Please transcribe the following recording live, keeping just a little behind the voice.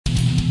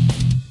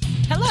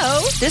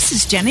Hello, this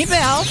is Jenny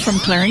Bell from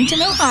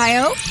Clarington,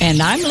 Ohio,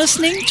 and I'm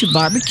listening to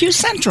Barbecue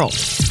Central.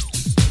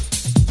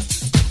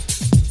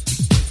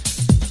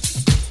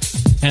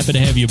 Happy to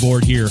have you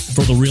aboard here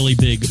for the really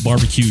big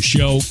barbecue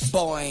show.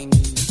 Boing.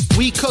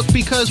 We cook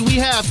because we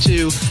have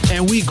to,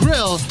 and we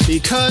grill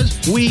because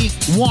we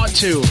want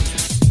to.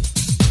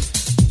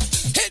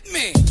 Hit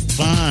me.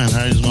 Fine,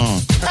 how's it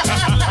going?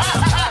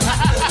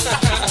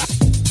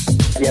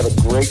 You have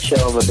a great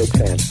show. I'm a big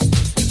fan.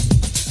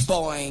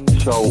 Boing.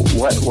 So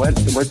what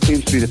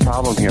seems to be the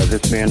problem here?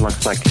 This man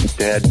looks like he's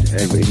dead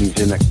and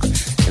he's in the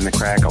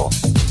crackle.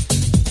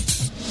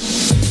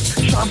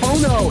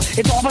 Charbono!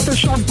 It's all about the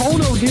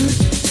Charbono, dude!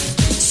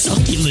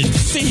 Succulent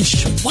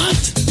fish. What?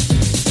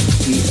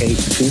 He ate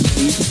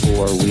sushi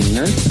for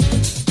wiener.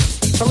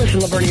 But listen,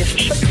 Lavernius,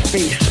 shut your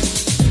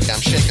face. I'm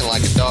shaking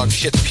like a dog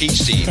shit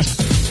peach seeds.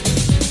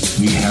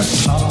 We have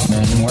top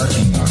men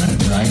working on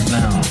it right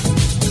now.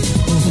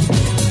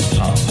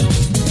 Top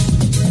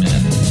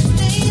men.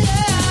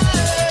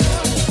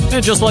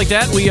 And just like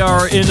that, we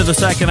are into the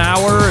second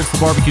hour. It's the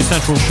Barbecue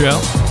Central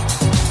Show.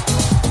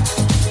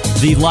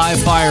 The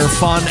live fire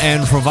fun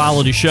and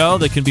frivolity show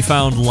that can be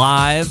found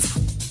live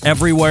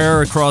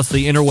everywhere across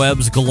the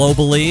interwebs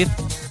globally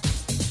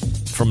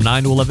from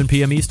 9 to 11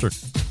 p.m. Eastern.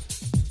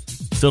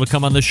 Still to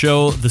come on the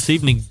show this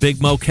evening,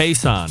 Big Moe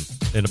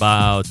Cason in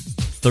about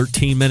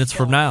 13 minutes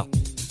from now.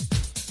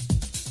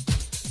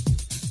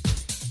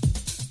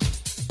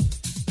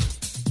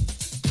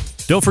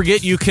 Don't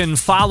forget, you can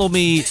follow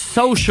me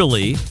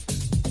socially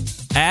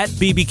at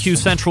BBQ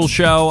Central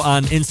Show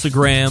on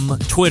Instagram,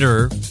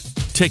 Twitter,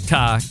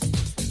 TikTok,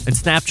 and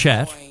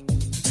Snapchat,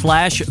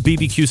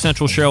 /BBQ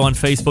Central Show on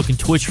Facebook and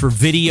Twitch for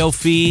video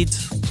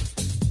feeds.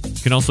 You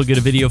can also get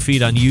a video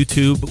feed on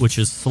YouTube, which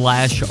is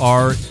 /RDRempe.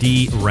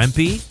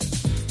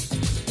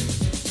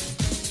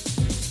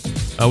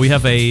 We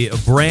have a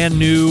brand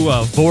new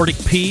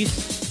Vortic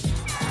piece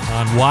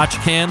on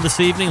WatchCam this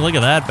evening. Look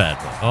at that bad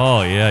boy.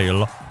 Oh, yeah. You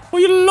love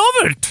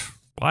it.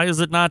 Why is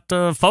it not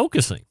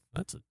focusing?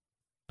 That's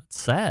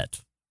sad.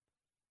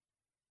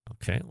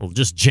 Okay, we'll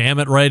just jam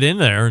it right in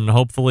there, and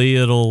hopefully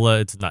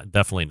it's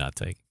definitely not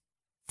taking.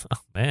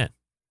 Oh, man.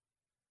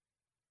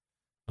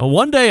 Well,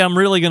 one day I'm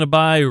really going to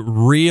buy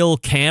real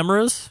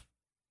cameras.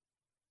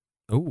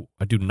 Oh,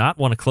 I do not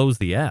want to close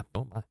the app.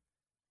 Oh, my.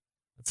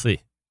 Let's see.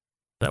 Does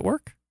that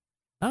work?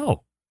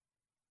 No.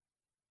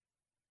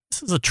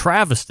 This is a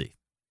travesty.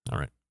 All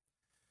right.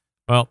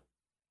 Well,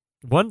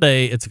 one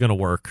day it's going to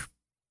work.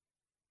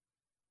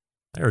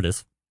 There it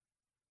is.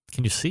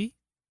 Can you see?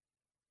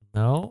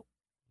 No.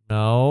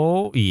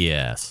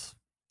 Yes.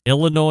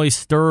 Illinois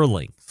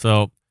Sterling.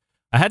 So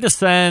I had to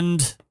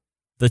send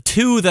the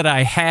two that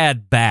I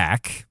had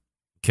back.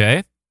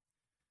 Okay.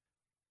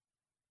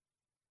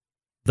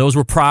 Those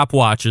were prop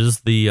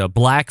watches. The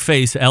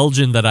blackface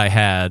Elgin that I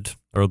had,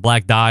 or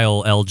black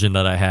dial Elgin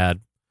that I had,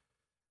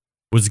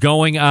 was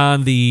going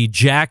on the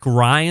Jack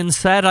Ryan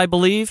set, I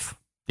believe,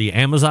 the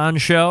Amazon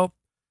show.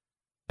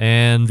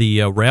 And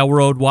the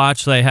railroad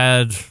watch they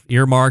had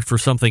earmarked for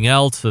something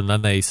else, and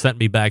then they sent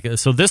me back.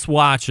 So this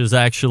watch is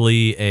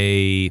actually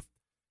a,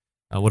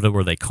 what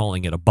were they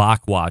calling it? A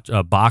box watch.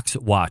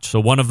 So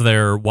one of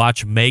their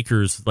watch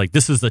makers, like,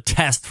 this is the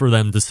test for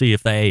them to see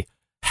if they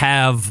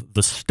have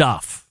the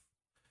stuff.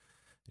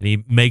 And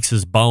he makes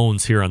his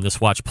bones here on this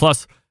watch.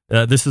 Plus,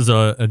 this is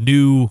a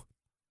new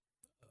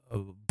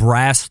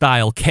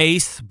brass-style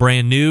case,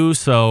 brand new,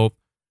 so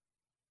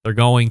they're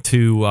going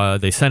to,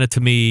 they sent it to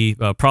me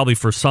probably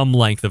for some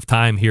length of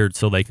time here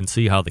so they can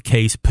see how the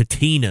case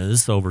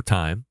patinas over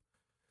time.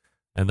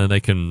 And then they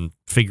can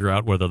figure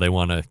out whether they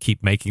want to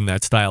keep making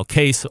that style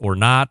case or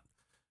not.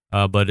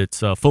 But it's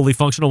fully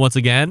functional once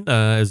again.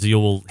 As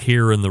you'll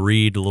hear in the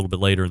read a little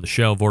bit later in the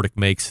show, Vortic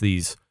makes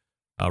these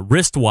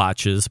wrist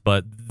watches,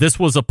 but this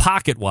was a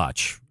pocket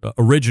watch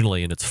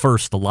originally in its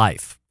first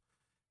life.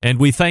 And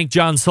we thank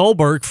John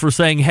Solberg for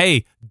saying,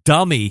 hey,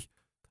 dummy,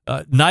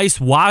 nice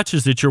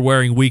watches that you're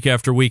wearing week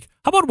after week.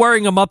 How about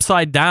wearing them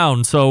upside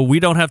down so we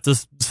don't have to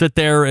sit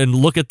there and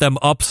look at them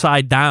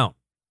upside down?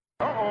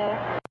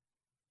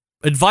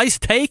 Advice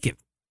taken.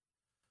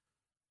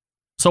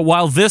 So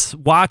while this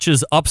watch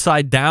is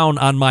upside down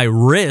on my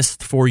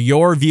wrist for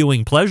your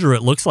viewing pleasure,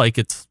 it looks like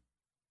it's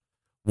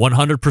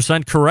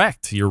 100%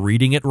 correct. You're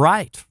reading it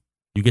right.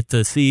 You get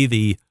to see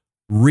the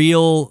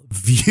real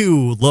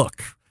view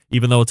look,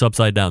 even though it's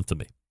upside down to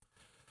me.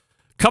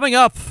 Coming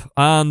up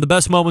on the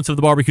best moments of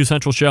the Barbecue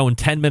Central show in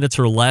 10 minutes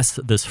or less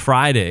this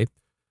Friday,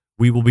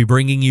 we will be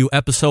bringing you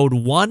episode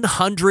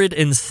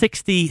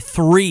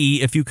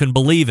 163, if you can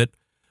believe it,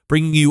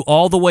 bringing you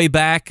all the way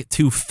back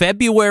to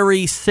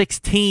February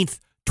 16th,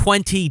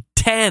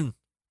 2010.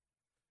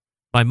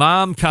 My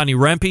mom, Connie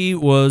Rempe,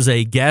 was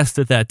a guest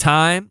at that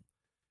time,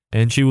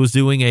 and she was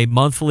doing a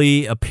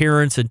monthly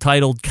appearance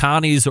entitled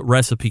Connie's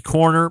Recipe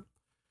Corner,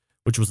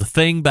 which was a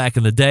thing back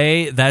in the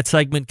day. That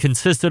segment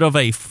consisted of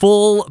a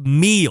full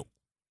meal,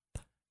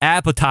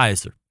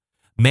 appetizer,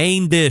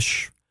 main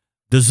dish,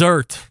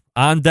 dessert.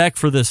 On deck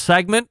for this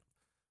segment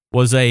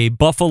was a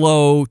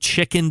buffalo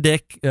chicken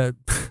dick.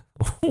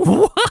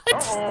 What?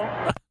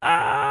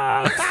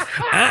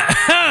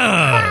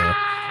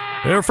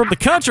 They're from the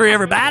country,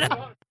 everybody.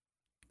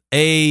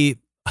 A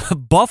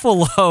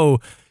buffalo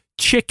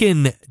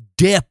chicken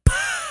dip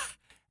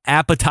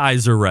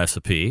appetizer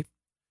recipe.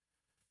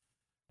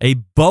 A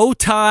bow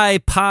tie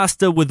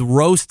pasta with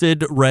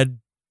roasted red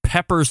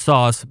pepper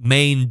sauce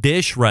main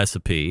dish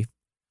recipe.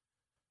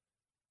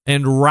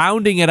 And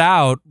rounding it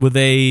out with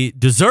a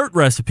dessert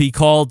recipe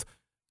called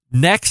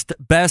Next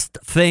Best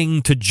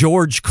Thing to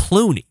George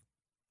Clooney,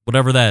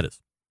 whatever that is.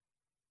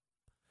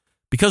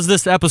 Because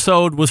this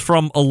episode was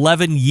from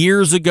 11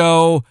 years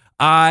ago,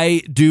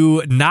 I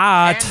do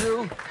not...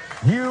 Andrew,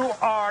 you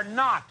are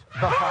not the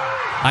father.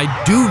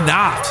 I do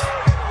not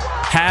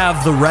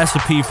have the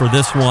recipe for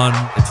this one.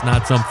 It's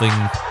not something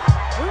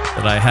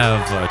that I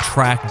have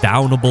tracked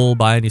downable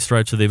by any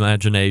stretch of the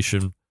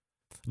imagination.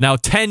 Now,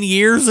 10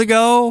 years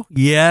ago,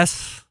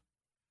 yes,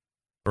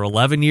 or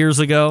 11 years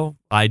ago,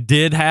 I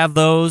did have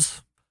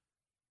those.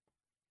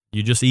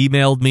 You just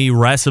emailed me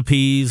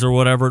recipes or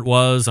whatever it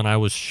was, and I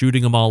was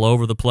shooting them all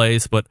over the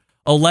place. But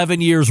 11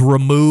 years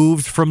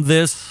removed from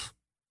this,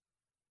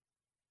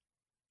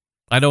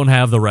 I don't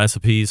have the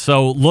recipes.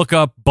 So look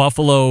up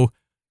buffalo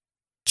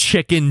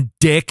chicken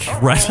dick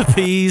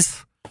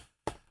recipes,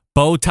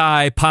 bow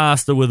tie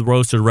pasta with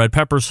roasted red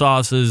pepper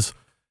sauces,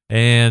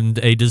 and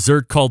a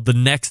dessert called the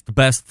Next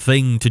Best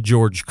Thing to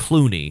George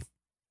Clooney.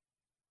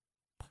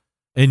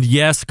 And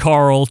yes,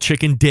 Carl,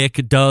 chicken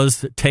dick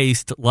does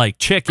taste like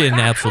chicken,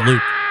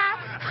 absolute.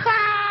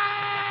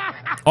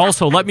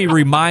 Also, let me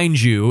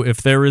remind you,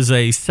 if there is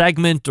a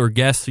segment or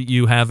guest that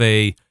you have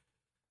a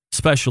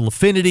special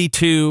affinity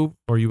to,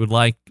 or you would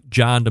like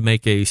John to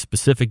make a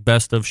specific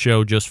best of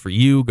show just for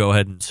you, go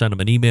ahead and send him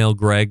an email,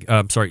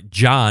 John,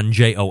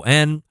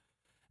 Jon,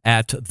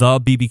 at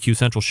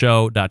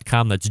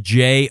thebbqcentralshow.com. That's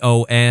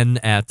Jon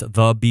at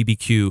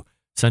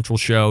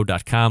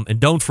thebbqcentralshow.com.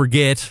 And don't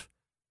forget,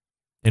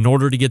 in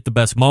order to get the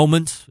best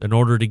moments, in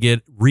order to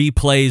get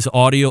replays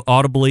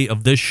audibly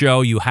of this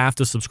show, you have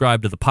to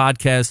subscribe to the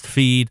podcast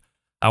feed.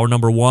 Hour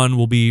number 1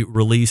 will be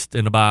released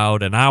in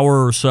about an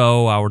hour or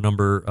so. Hour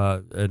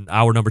number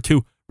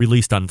 2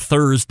 released on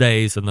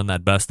Thursdays, and then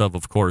that best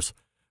of course,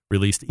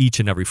 released each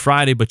and every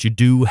Friday. But you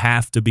do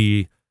have to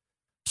be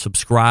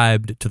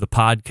subscribed to the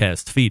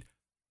podcast feed.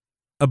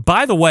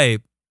 By the way,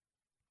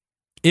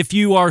 if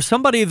you are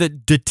somebody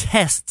that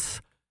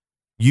detests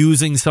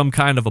using some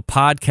kind of a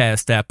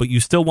podcast app, but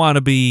you still want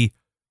to be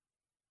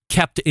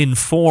kept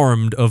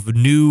informed of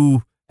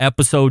new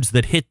episodes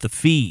that hit the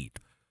feed,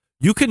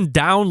 you can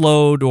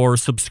download or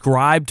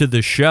subscribe to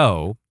the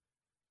show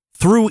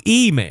through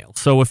email.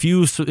 So if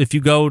you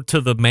go to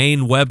the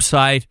main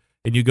website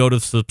and you go to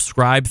the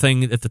subscribe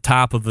thing at the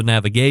top of the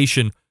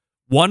navigation,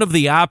 one of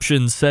the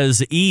options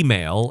says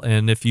email,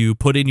 and if you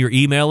put in your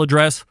email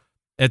address,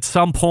 at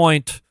some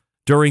point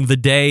during the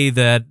day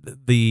that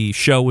the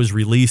show is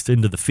released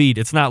into the feed,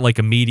 it's not like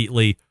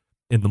immediately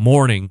in the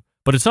morning,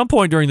 but at some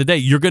point during the day,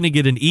 you're going to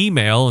get an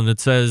email, and it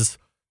says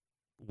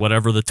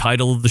whatever the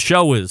title of the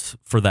show is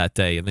for that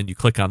day, and then you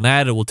click on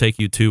that. It will take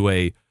you to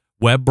a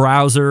web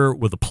browser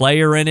with a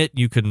player in it.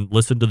 You can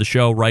listen to the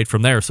show right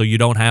from there, so you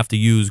don't have to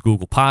use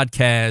Google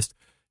Podcast.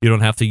 You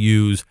don't have to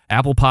use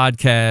Apple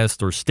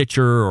Podcast or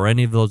Stitcher or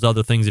any of those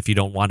other things if you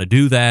don't want to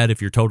do that,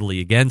 if you're totally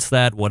against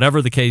that,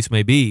 whatever the case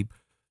may be.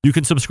 You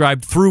can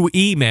subscribe through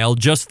email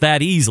just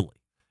that easily.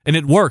 And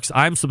it works.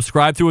 I'm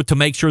subscribed through it to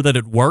make sure that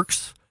it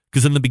works,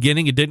 because in the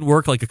beginning it didn't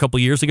work like a couple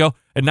years ago,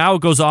 and now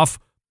it goes off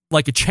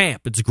like a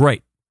champ. It's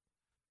great.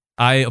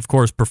 I, of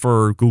course,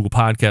 prefer Google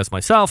Podcasts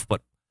myself,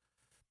 but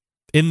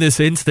in this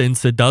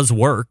instance, it does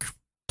work.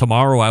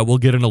 Tomorrow, I will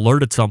get an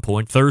alert at some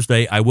point.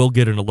 Thursday, I will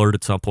get an alert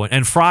at some point.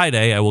 And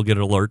Friday, I will get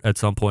an alert at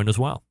some point as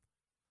well.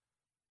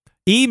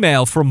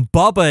 Email from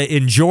Bubba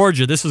in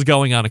Georgia. This is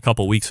going on a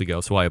couple weeks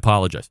ago, so I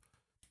apologize.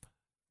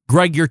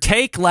 Greg, your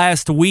take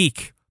last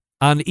week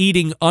on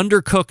eating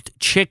undercooked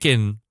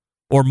chicken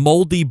or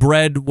moldy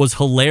bread was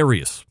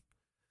hilarious.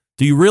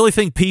 Do you really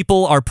think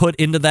people are put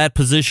into that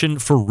position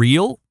for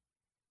real?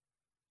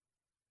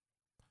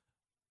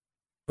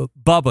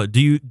 Bubba,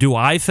 do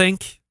I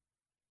think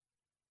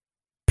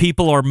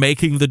people are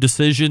making the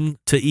decision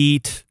to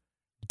eat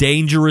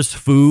dangerous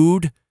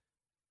food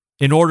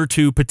in order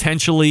to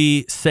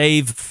potentially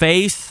save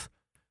face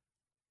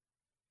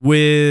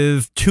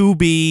with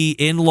to-be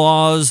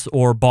in-laws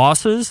or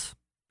bosses?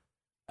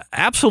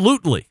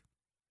 Absolutely.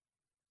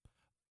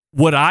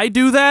 Would I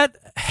do that?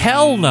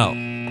 Hell no.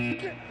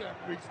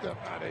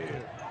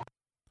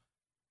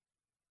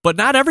 But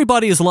not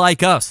everybody is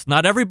like us.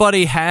 Not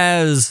everybody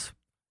has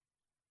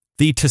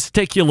the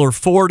testicular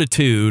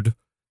fortitude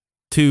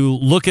to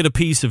look at a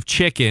piece of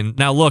chicken.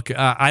 Now, look,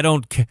 I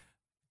don't,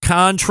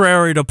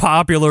 contrary to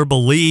popular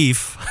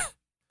belief,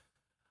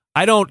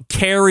 I don't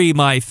carry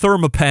my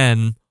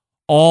Thermapen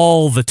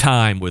all the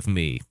time with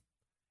me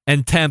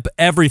and temp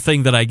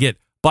everything that I get.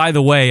 By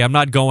the way, I'm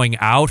not going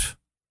out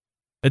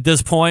at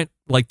this point,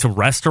 like to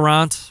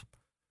restaurants.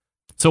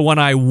 So when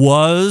I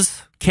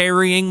was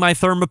carrying my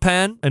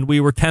Thermapen and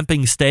we were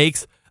temping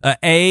steaks,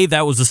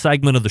 that was a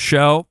segment of the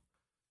show.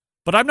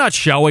 But I'm not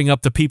showing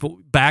up to people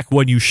back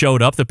when you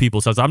showed up to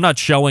people's houses. I'm not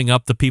showing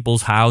up to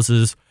people's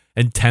houses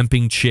and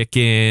temping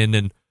chicken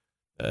and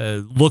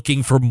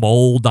looking for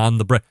mold on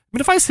the bread. I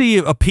mean, if I see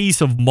a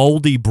piece of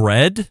moldy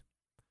bread,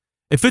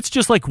 if it's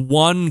just like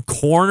one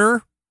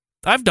corner,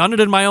 I've done it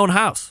in my own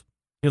house.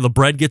 You know, the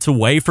bread gets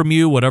away from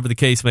you, whatever the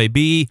case may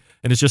be,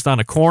 and it's just on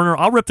a corner.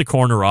 I'll rip the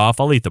corner off.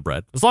 I'll eat the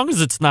bread. As long as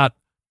it's not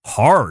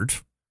hard.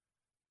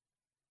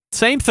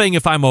 Same thing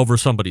if I'm over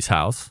somebody's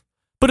house.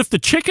 But if the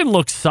chicken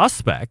looks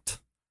suspect,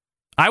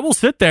 I will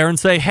sit there and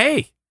say,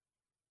 hey,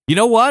 you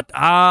know what?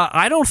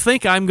 I don't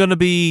think I'm going to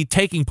be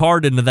taking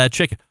part into that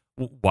chicken.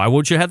 Why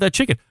won't you have that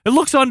chicken? It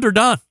looks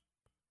underdone.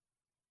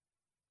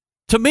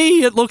 To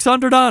me, it looks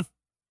underdone.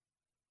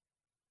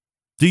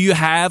 Do you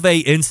have a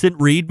instant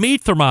read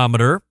meat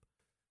thermometer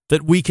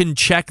that we can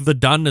check the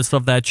doneness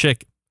of that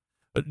chicken?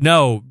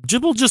 No,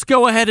 we'll just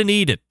go ahead and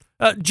eat it.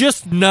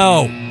 Just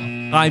no,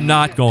 I'm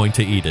not going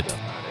to eat it.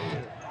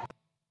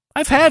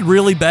 I've had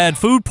really bad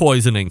food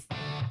poisoning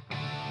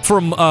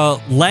from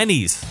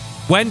Wendy's.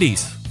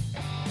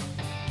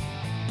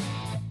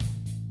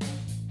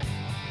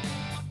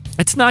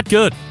 It's not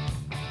good.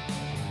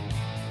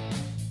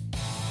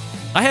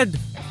 I had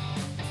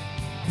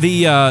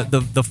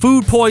the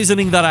food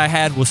poisoning that I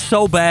had was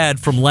so bad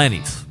from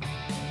Lenny's.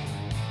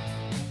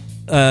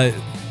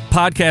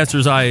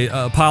 Podcasters, I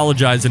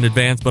apologize in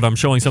advance, but I'm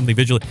showing something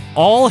visually.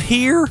 All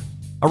here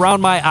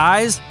around my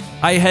eyes,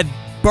 I had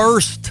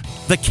burst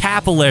the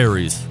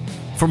capillaries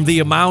from the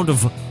amount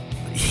of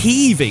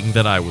heaving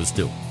that I was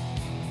doing.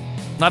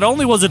 Not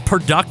only was it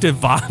productive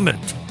vomit,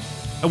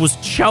 it was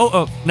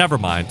never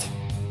mind.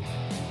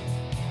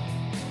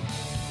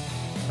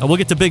 We'll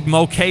get to Big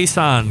Moe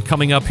Cason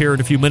coming up here in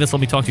a few minutes.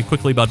 Let me talk to you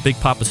quickly about Big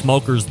Poppa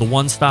Smokers, the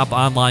one-stop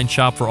online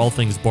shop for all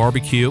things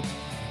barbecue.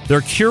 Their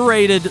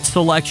curated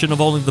selection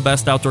of only the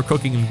best outdoor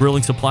cooking and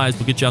grilling supplies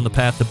will get you on the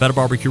path to better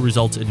barbecue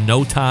results in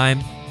no time.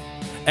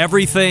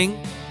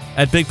 Everything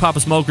at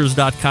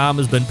BigPoppaSmokers.com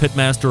has been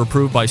Pitmaster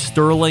approved by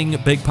Sterling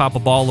Big Poppa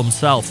Ball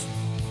himself.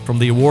 From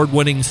the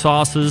award-winning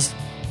sauces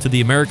to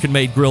the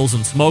American-made grills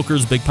and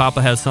smokers, Big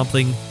Poppa has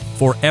something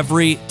for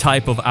every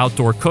type of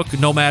outdoor cook,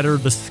 no matter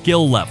the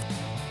skill level.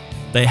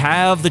 They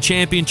have the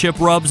championship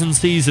rubs and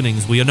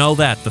seasonings. We know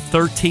that. The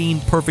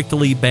 13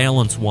 perfectly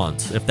balanced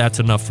ones, if that's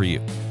enough for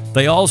you.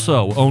 They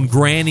also own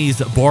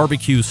Granny's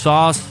barbecue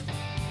sauce.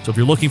 So if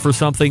you're looking for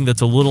something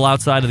that's a little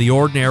outside of the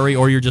ordinary,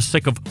 or you're just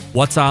sick of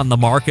what's on the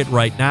market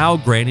right now,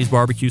 Granny's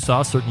barbecue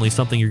sauce, certainly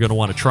something you're going to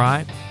want to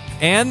try.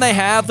 And they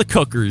have the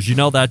cookers. You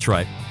know that's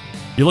right.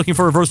 You're looking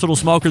for a versatile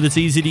smoker that's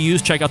easy to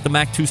use? Check out the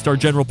Mac 2-Star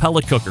General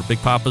Pellet Cooker. Big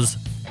Poppa's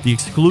the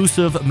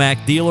exclusive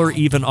Mac dealer,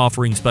 even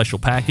offering special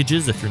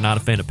packages. If you're not a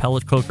fan of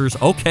pellet cookers,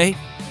 okay.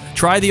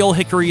 Try the old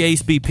Hickory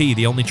Ace BP,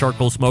 the only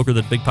charcoal smoker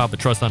that Big Poppa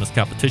trusts on his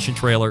competition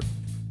trailer.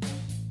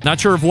 Not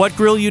sure of what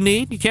grill you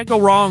need? You can't go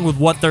wrong with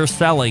what they're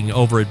selling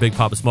over at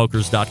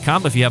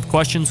BigPoppaSmokers.com. If you have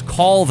questions,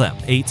 call them.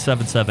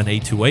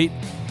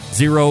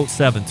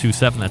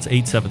 877-828-0727. That's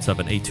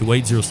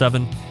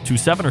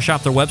 877-828-0727. Or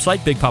shop their website,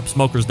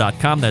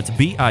 BigPoppaSmokers.com. That's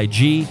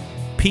BIGPOPPA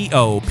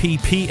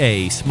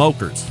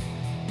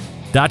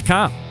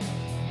Smokers.com.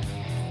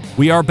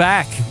 We are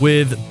back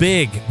with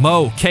Big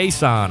Moe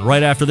Cason.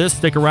 Right after this,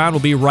 stick around.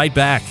 We'll be right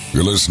back.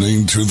 You're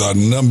listening to the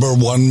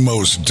 #1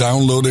 most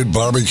downloaded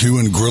barbecue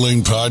and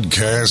grilling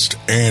podcast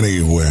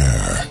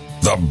anywhere.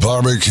 The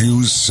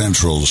Barbecue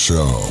Central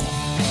Show.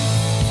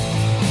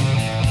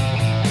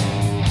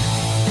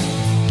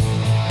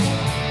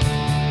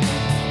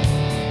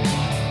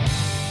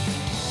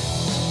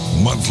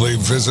 Monthly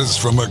visits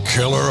from a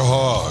killer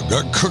hog,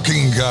 a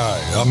cooking guy,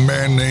 a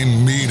man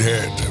named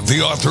Meathead,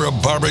 the author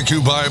of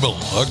Barbecue Bible,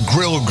 a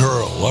grill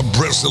girl, a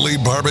bristly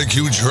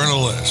barbecue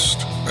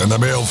journalist, and the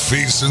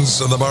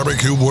malfeasance of the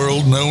barbecue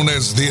world known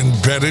as the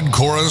embedded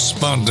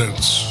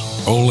correspondents.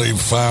 Only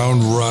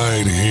found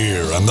right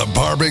here on the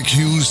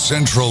Barbecue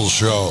Central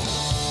Show.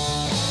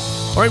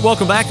 All right,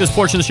 welcome back. This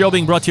portion of the show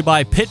being brought to you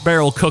by Pit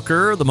Barrel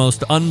Cooker, the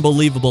most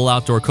unbelievable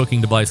outdoor cooking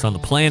device on the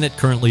planet,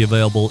 currently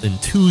available in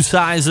 2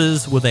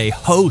 sizes with a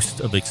host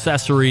of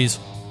accessories.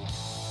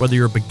 Whether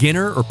you're a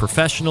beginner or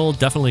professional,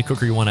 definitely a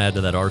cooker you want to add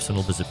to that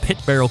arsenal. Visit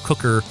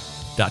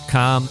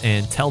pitbarrelcooker.com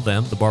and tell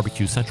them the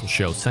Barbecue Central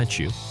Show sent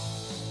you.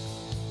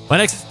 My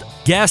next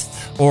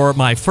guest, or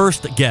my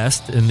first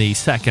guest in the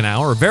second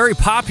hour, very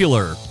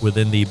popular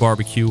within the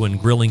barbecue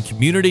and grilling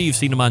community. You've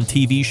seen him on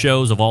TV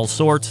shows of all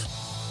sorts,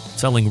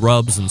 selling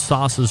rubs and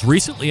sauces.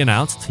 Recently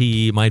announced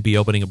he might be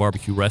opening a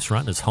barbecue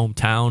restaurant in his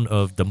hometown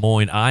of Des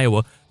Moines,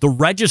 Iowa. The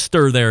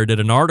Register there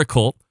did an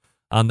article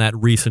on that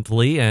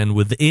recently, and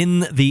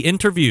within the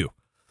interview,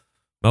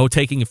 Moe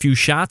taking a few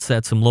shots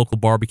at some local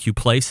barbecue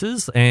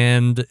places,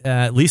 and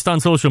at least on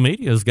social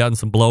media has gotten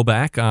some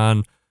blowback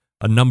on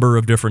a number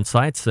of different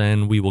sites,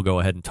 and we will go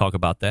ahead and talk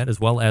about that as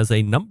well as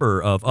a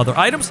number of other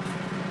items.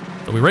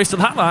 So we race to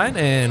the hotline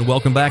and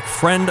welcome back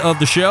friend of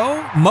the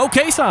show, Moe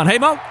Cason. Hey,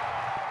 Moe.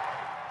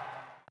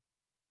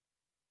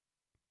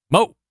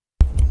 Moe,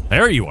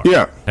 there you are.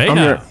 Yeah, hey, I'm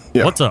now. here.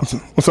 Yeah. What's up?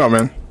 What's up,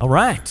 man? All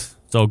right.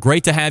 So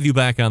great to have you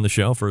back on the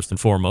show, first and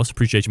foremost.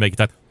 Appreciate you making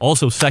time.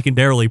 Also,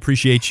 secondarily,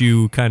 appreciate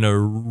you kind of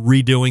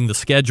redoing the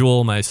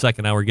schedule. My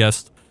second-hour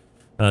guest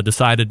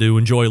decided to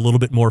enjoy a little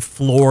bit more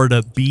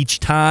Florida beach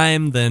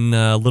time than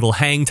a little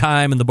hang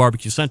time in the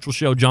Barbecue Central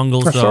show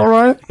jungle. That's so, all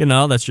right.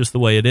 That's just the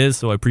way it is.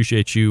 So I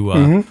appreciate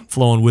you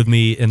flowing with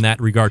me in that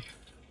regard.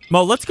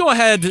 Mo, let's go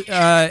ahead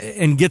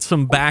and get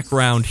some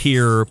background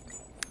here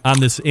on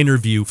this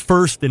interview,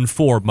 first and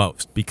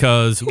foremost,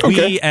 because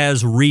we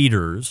as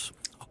readers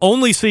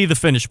only see the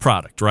finished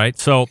product, right?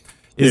 So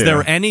is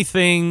there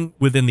anything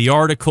within the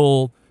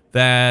article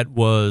that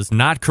was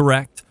not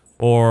correct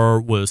or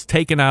was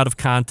taken out of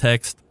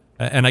context?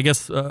 And I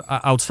guess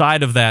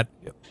outside of that,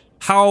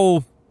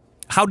 how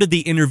did the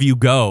interview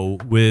go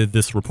with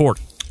this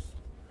reporter?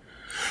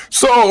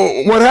 So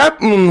what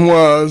happened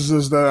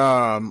is that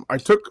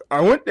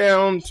I went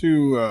down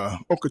to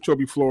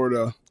Okeechobee,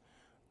 Florida,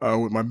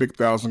 with my big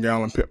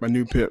 1,000-gallon pit, my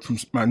new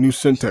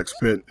Syntex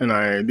pit, and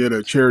I did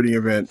a charity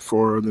event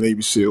for the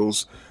Navy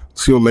SEAL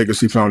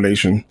Legacy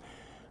Foundation.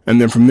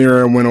 And then from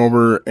there, I went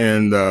over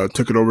and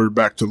took it over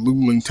back to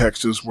Luling,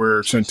 Texas,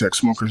 where Syntex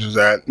Smokers is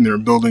at. And they're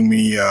building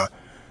me a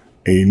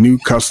new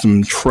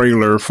custom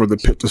trailer for the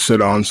pit to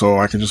sit on, so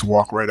I can just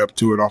walk right up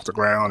to it off the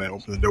ground and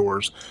open the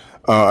doors.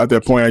 At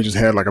that point, I just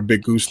had like a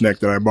big gooseneck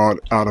that I bought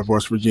out of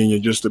West Virginia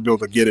just to be able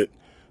to get it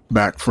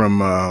back from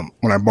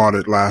when I bought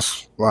it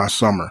last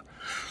summer.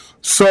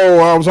 So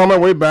I was on my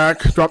way back,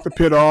 dropped the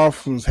pit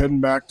off, was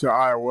heading back to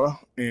Iowa,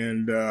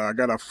 and I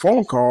got a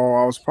phone call.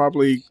 I was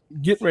probably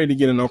getting ready to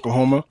get in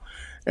Oklahoma,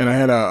 and I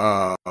had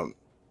a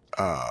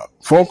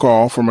phone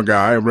call from a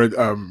guy,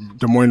 a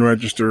Des Moines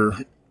Register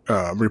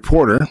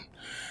reporter,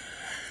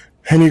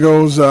 and he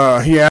goes,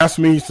 he asked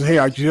me, he said, "Hey,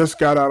 I just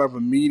got out of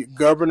a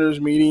governor's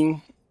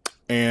meeting,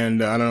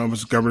 and I don't know if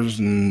it's governors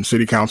and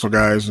city council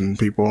guys and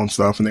people and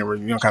stuff, and they were,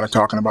 kind of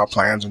talking about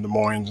plans in Des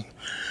Moines.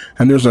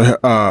 And there's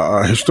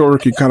a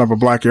historically kind of a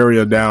black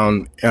area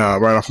down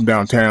right off of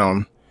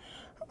downtown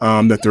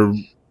that they're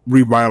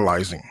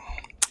revitalizing.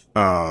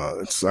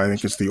 I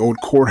think it's the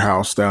old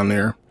courthouse down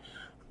there.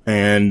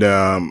 And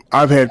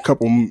I've had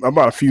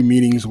about a few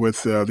meetings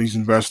with these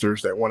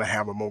investors that want to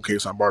have a Moe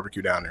Cason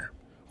BBQ down there,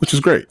 which is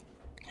great.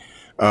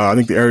 I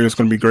think the area is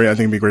going to be great. I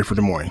think it'll be great for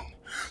Des Moines.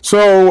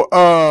 So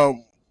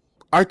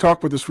I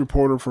talked with this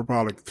reporter for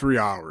probably 3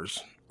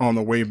 hours on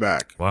the way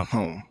back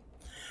home.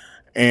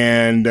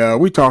 And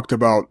we talked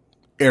about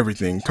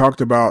everything.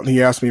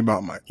 He asked me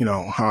about my,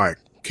 how I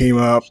came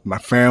up, my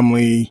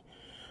family,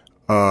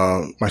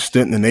 my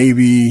stint in the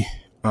Navy,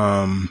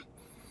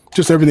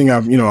 just everything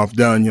I've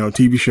done,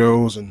 TV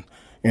shows and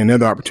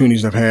other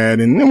opportunities I've had.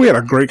 And then we had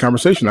a great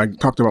conversation. I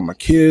talked about my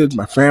kids,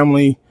 my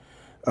family,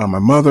 my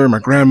mother, my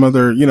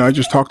grandmother. I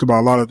just talked about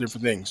a lot of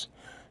different things.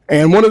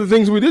 And one of the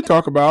things we did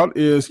talk about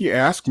is he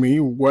asked me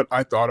what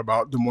I thought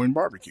about Des Moines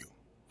barbecue.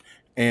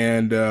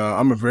 And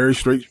I'm a very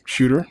straight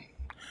shooter.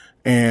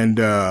 And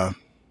I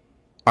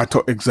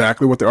told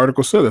exactly what the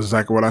article said. That's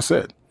exactly what I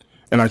said.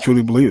 And I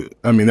truly believe it.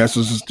 I mean, that's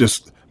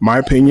just my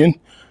opinion.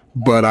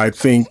 But I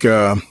think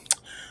I've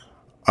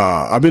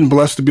been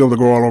blessed to be able to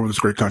go all over this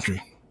great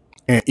country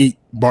and eat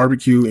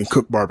barbecue and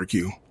cook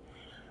barbecue.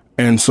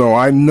 And so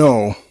I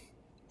know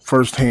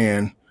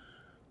firsthand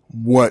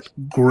what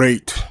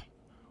great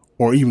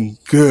or even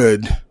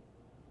good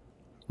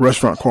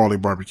restaurant quality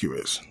barbecue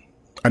is.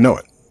 I know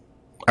it.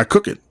 I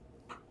cook it.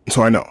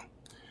 So I know.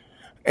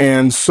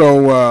 And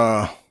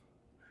so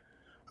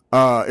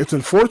it's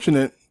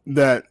unfortunate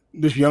that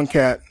this young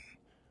cat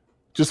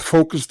just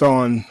focused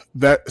on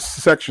that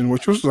section,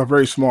 which was a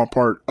very small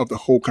part of the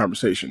whole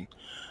conversation.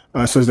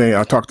 Says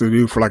I talked to the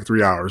dude for like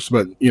 3 hours,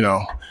 but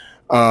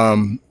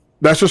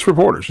that's just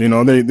reporters. They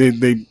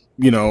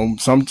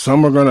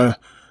some are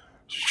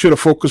should have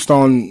focused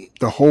on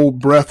the whole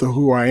breadth of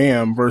who I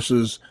am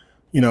versus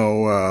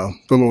the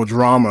little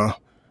drama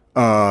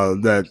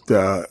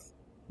that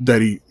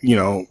he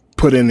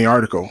put in the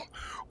article,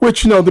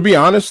 which, to be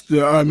honest,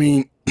 I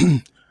mean,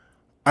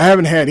 I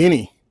haven't had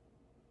any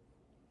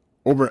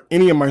over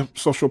any of my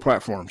social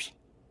platforms,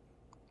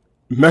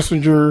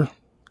 Messenger,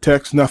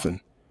 text,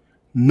 nothing.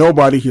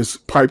 Nobody has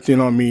piped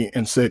in on me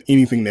and said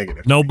anything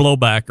negative. No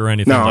blowback or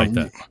anything like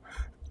that.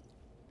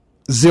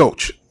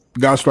 Zilch.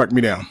 God strike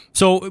me down.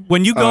 So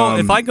when you go,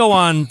 if I go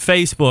on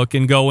Facebook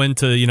and go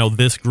into,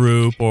 this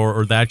group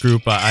or that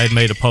group, I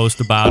made a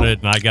post about it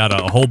and I got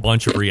a whole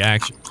bunch of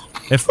reactions.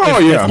 If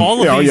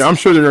I'm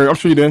sure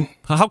you did.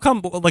 How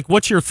come? Like,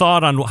 what's your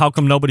thought on how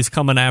come nobody's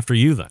coming after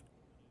you then?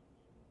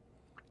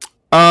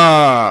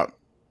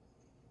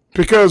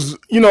 Because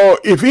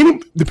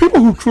the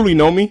people who truly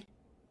know me,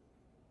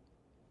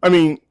 I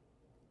mean,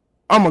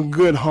 I'm a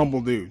good,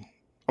 humble dude.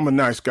 I'm a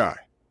nice guy.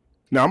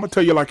 Now I'm gonna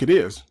tell you like it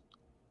is,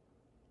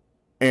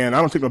 and I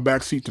don't take a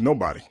back seat to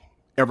nobody.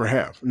 Ever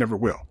have, never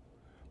will.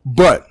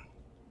 But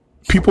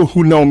people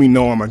who know me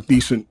know I'm a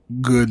decent,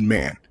 good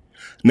man.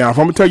 Now, if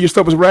I'm going to tell you your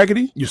stuff is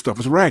raggedy, your stuff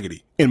is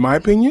raggedy. In my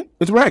opinion,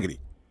 it's raggedy.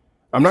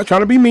 I'm not trying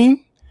to be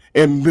mean.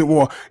 And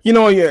well,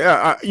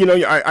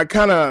 I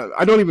kind of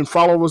I don't even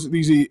follow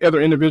these other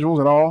individuals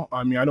at all.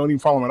 I mean, I don't even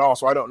follow them at all,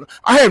 so I don't.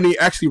 I haven't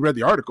actually read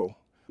the article.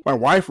 My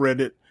wife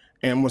read it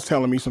and was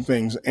telling me some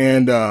things,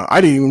 and I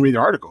didn't even read the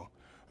article.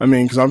 I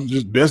mean, because I'm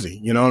just busy.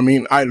 You know what I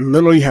mean? I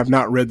literally have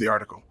not read the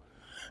article,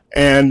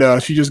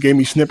 and she just gave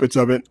me snippets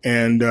of it,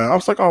 and I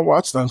was like, oh, well,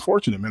 that's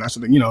unfortunate, man. I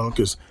said,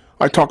 because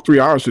I talked 3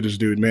 hours to this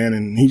dude, man,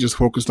 and he just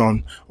focused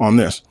on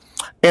this.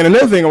 And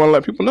another thing I want to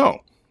let people know.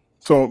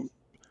 So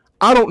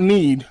I don't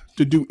need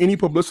to do any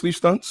publicity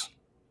stunts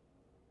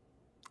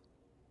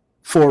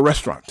for a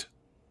restaurant,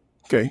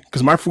 okay?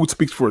 Because my food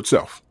speaks for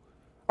itself.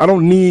 I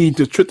don't need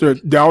to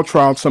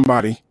downtrod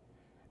somebody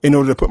in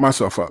order to put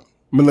myself up.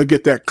 I'm going to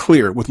get that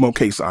clear with Moe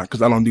Cason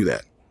because I don't do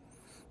that,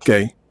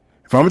 okay?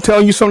 If I'm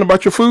telling you something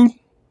about your food,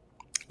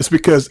 it's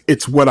because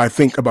it's what I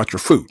think about your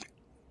food,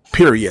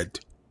 period.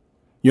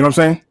 You know what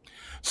I'm saying?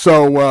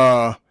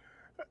 So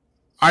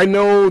I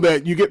know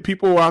that you get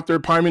people out there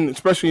piming,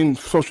 especially in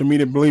social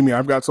media. Believe me,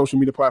 I've got social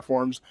media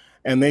platforms,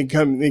 and they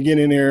get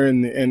in there,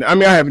 and I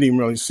mean, I haven't even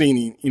really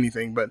seen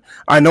anything, but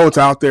I know it's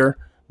out there.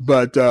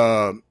 But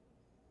there's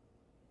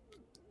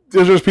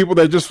just people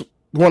that just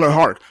want to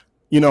heart,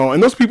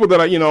 and those people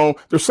that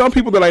there's some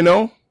people that I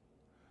know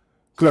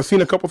because I've seen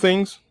a couple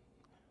things,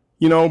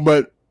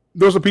 but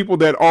those are people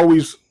that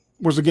always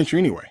was against you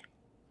anyway.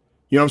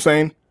 You know what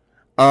I'm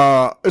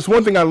saying? It's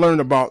one thing I learned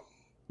about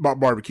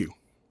barbecue.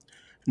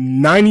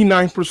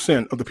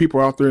 99% of the people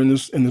out there in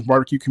this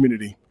barbecue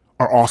community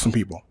are awesome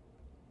people.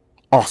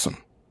 Awesome.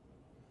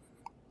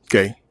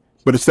 Okay.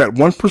 But it's that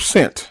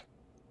 1%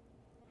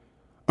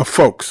 of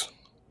folks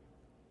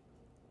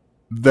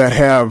that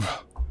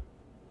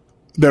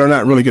are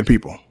not really good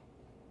people.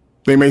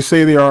 They may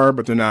say they are,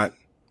 but they're not.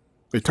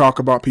 They talk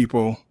about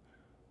people.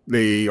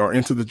 They are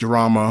into the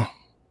drama.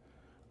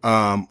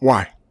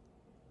 Why?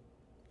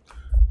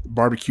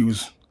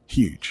 Barbecue's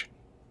huge.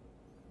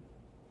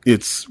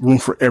 It's room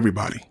for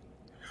everybody.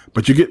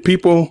 But you get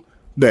people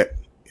that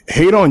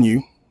hate on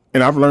you,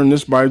 and I've learned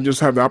this by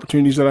just having the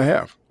opportunities that I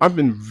have. I've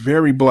been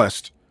very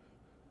blessed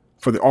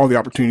for all the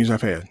opportunities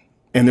I've had,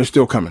 and they're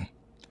still coming.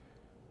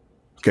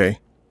 Okay?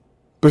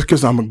 But it's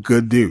because I'm a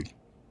good dude,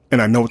 and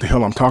I know what the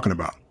hell I'm talking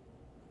about.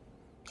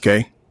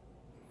 Okay?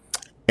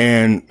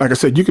 And like I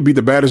said, you could be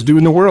the baddest dude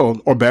in the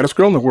world or baddest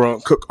girl in the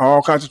world, cook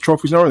all kinds of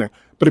trophies and everything.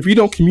 But if you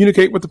don't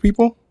communicate with the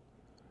people,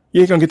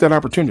 you ain't going to get that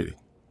opportunity.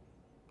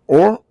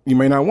 Or you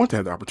may not want to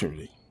have the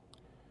opportunity.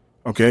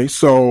 Okay,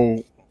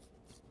 so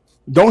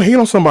don't hate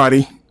on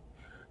somebody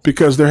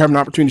because they're having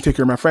an opportunity to take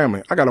care of my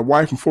family. I got a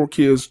wife and 4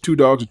 kids, 2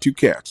 dogs, and 2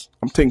 cats.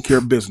 I'm taking care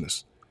of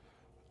business.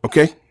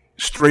 Okay,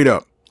 straight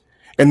up.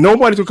 And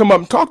nobody's going to come up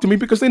and talk to me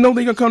because they know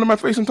they're going to come to my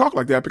face and talk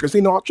like that because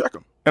they know I'll check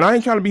them. And I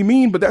ain't trying to be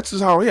mean, but that's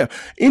just how I am.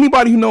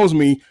 Anybody who knows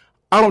me,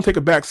 I don't take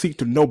a back seat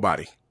to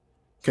nobody.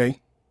 Okay,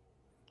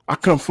 I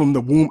come from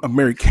the womb of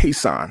Mary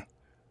Cason.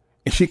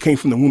 And she came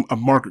from the womb of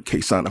Margaret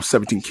Cason of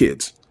 17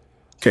 kids.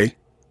 Okay.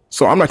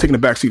 So I'm not taking a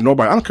backseat to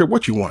nobody. I don't care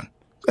what you want.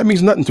 That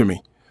means nothing to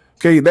me.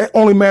 Okay. That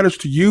only matters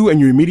to you and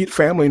your immediate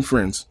family and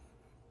friends.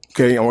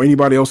 Okay. Or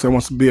anybody else that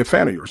wants to be a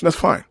fan of yours. That's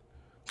fine.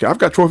 Okay. I've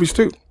got trophies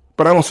too,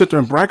 but I don't sit there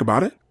and brag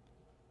about it.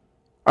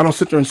 I don't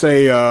sit there and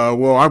say,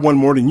 well, I won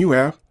more than you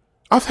have.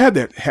 I've had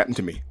that happen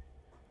to me.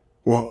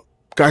 Well,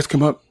 guys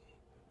come up.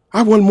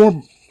 I won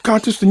more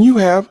contests than you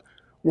have.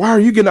 Why are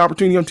you getting an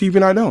opportunity on TV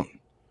and I don't?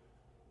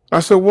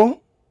 I said, well,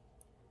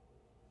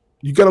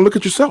 you got to look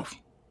at yourself.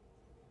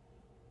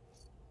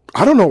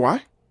 I don't know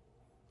why.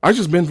 I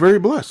just been very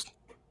blessed.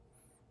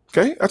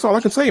 Okay. That's all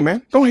I can say,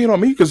 man. Don't hate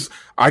on me because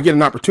I get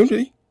an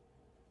opportunity.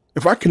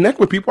 If I connect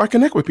with people, I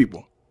connect with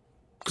people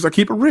because I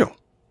keep it real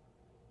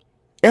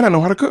and I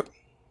know how to cook.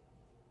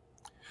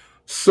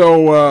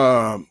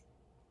 So,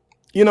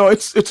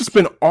 it's just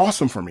been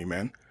awesome for me,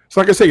 man.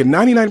 So like I say,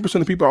 99% of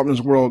the people out in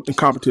this world in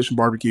competition,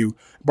 barbecue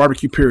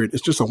period,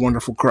 it's just a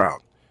wonderful crowd.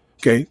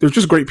 Okay. They're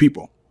just great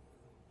people.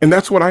 And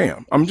that's what I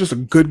am. I'm just a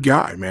good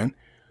guy, man.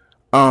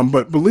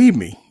 But believe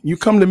me, you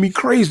come to me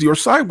crazy or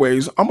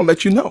sideways, I'm going to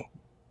let you know.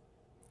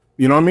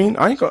 You know what I mean?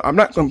 I'm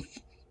not going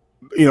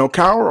to,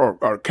 cower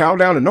or cow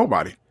down to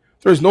nobody.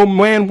 There's no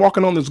man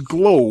walking on this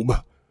globe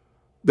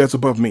that's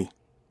above me.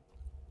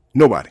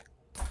 Nobody.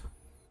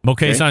 Moe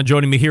Cason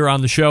joining me here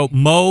on the show.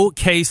 Moe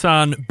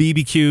Cason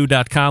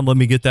BBQ.com. Let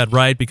me get that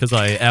right because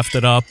I effed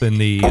it up in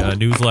the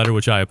newsletter,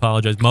 which I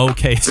apologize. Moe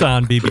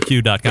Cason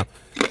BBQ.com.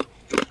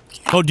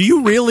 Oh, do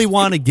you really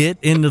want to get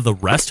into the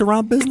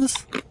restaurant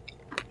business?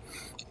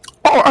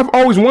 Oh, I've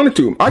always wanted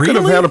to. I could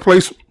have had a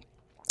place.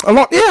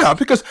 Yeah,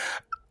 because,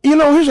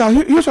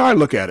 here's how I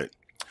look at it.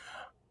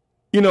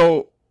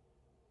 The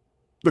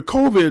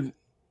COVID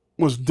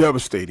was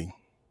devastating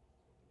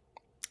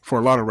for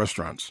a lot of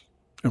restaurants.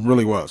 It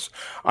really was.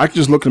 I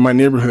just looked in my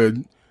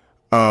neighborhood,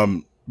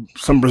 some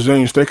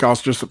Brazilian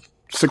steakhouse just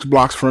 6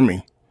 blocks from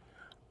me.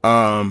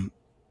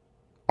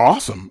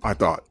 Awesome, I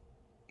thought.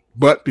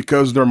 But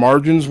because their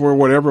margins were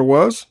whatever it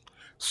was,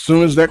 as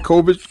soon as that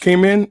COVID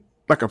came in,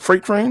 like a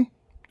freight train,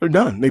 they're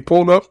done. They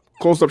pulled up,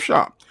 closed up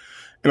shop.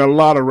 And a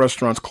lot of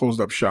restaurants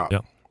closed up shop. Yeah.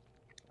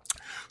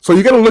 So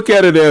you got to look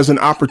at it as an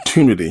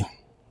opportunity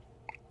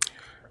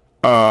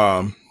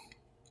to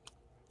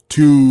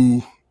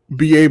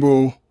be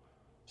able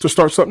to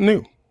start something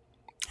new.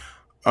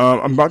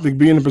 I'm about to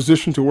be in a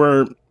position to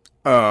where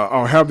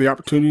I'll have the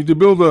opportunity to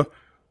be able to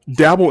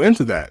dabble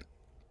into that.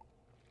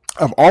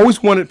 I've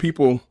always wanted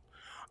people.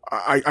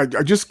 I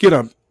just get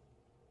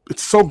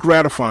it's so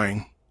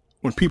gratifying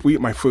when people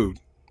eat my food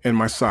and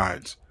my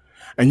sides,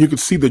 and you can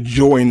see the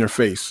joy in their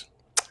face.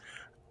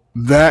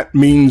 That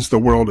means the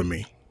world to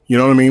me. You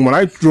know what I mean? When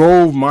I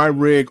drove my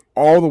rig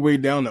all the way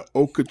down to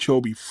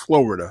Okeechobee,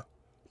 Florida,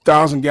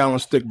 1,000-gallon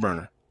stick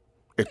burner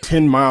at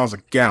 10 miles a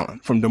gallon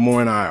from Des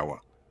Moines,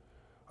 Iowa.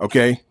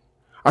 Okay?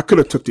 I could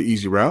have took the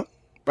easy route.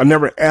 I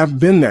never have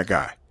been that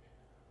guy.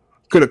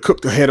 Could have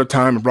cooked ahead of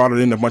time and brought it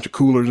in a bunch of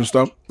coolers and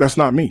stuff. That's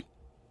not me.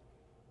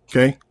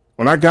 Okay?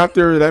 When I got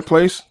there to that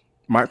place,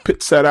 my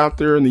pit sat out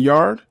there in the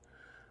yard.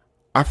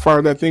 I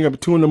fired that thing up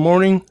at 2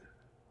 a.m.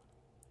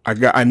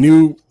 I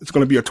knew it's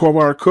going to be a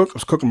 12-hour cook. I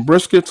was cooking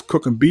briskets,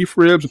 cooking beef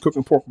ribs, and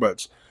cooking pork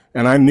butts.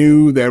 And I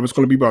knew that it was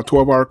going to be about a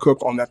 12-hour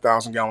cook on that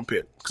 1,000-gallon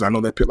pit because I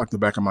know that pit like the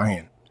back of my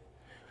hand.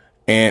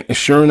 And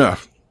sure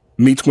enough,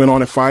 meats went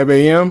on at 5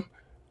 a.m.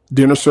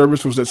 Dinner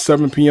service was at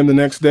 7 p.m. the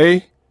next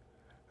day.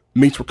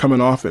 Meats were coming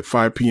off at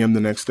 5 p.m.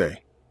 the next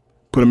day.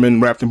 Put them in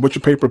wrapped in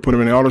butcher paper, put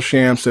them in the auto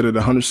sham, set it at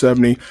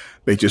 170.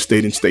 They just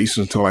stayed in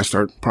stations until I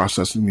started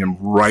processing them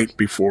right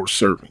before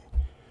serving.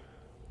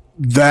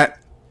 That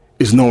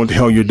is knowing what the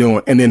hell you're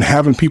doing, and then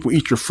having people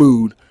eat your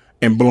food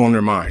and blowing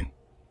their mind.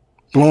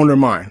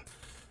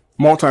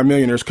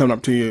 Multi-millionaires coming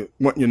up to you,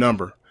 wanting your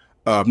number.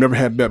 I've never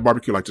had bad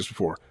barbecue like this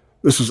before.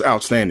 This is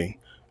outstanding.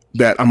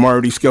 That I'm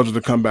already scheduled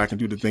to come back and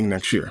do the thing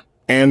next year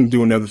and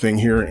do another thing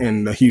here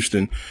in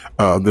Houston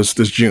this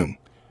June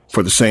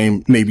for the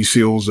same Navy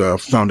SEALs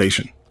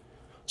foundation.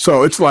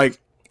 So it's like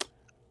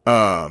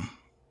when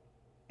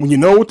you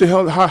know what the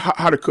hell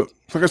how to cook.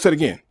 Like I said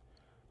again,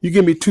 you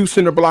give me 2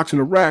 cinder blocks in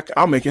a rack,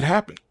 I'll make it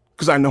happen.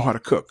 Because I know how to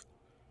cook,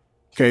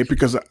 okay?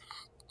 Because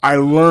I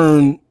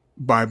learn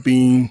by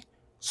being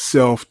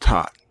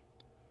self-taught,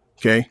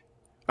 okay?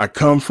 I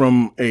come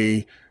from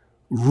a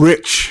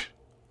rich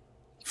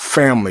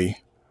family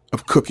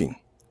of cooking,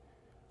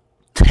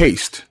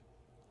 taste,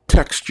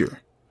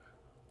 texture.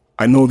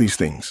 I know these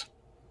things.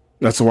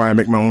 That's why I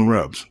make my own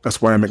rubs.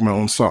 That's why I make my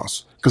own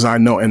sauce. Because I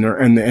know,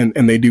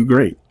 and they do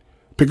great.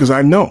 Because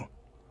I know,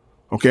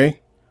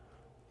 okay?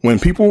 When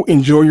people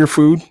enjoy your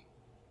food,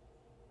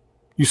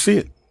 you see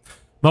it.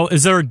 Well,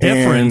 is there a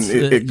difference?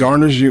 And it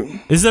garners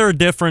you. Is there a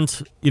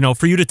difference,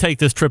 for you to take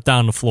this trip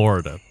down to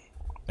Florida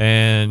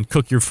and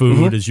cook your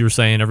food, as you were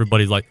saying,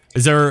 everybody's like,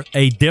 is there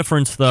a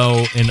difference,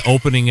 though, in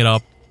opening it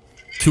up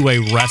to a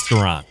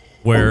restaurant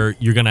where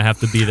you're going to have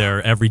to be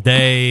there every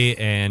day?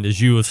 And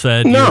as you have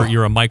said,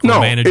 you're a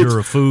micromanager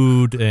of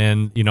food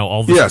and,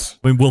 all this. Yes.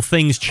 I mean, will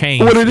things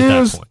change what it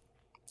at is, that point?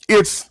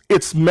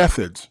 It's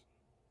methods.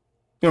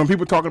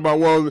 People talking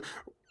about,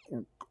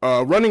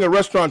 running a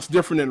restaurant's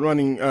different than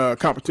running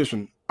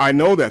competition. I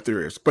know that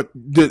there is, but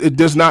it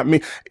does not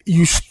mean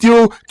you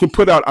still can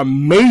put out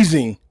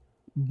amazing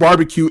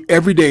barbecue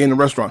every day in the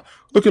restaurant.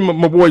 Look at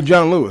my boy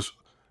John Lewis.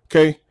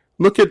 Okay,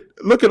 look at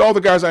all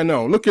the guys I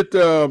know. Look at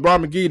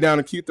Bob McGee down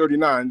in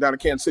Q39 down in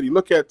Kansas City.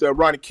 Look at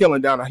Ronnie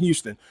Killen down in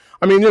Houston.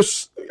 I mean,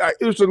 there's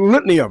a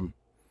litany of them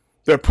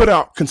that put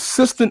out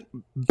consistent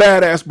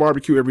badass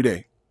barbecue every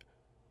day.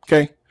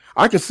 Okay.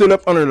 I can sit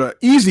up under the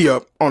easy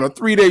up on a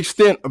 3-day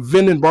stint of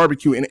vending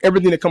barbecue, and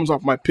everything that comes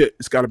off my pit,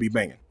 it's got to be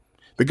banging.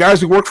 The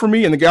guys who work for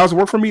me and the gals who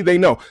work for me, they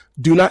know.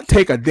 Do not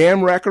take a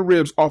damn rack of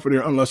ribs off of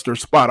there unless they're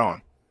spot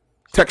on,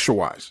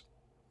 texture-wise.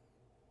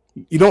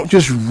 You don't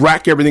just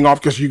rack everything off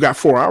because you got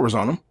 4 hours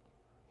on them.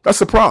 That's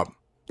the problem.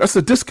 That's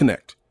the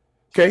disconnect,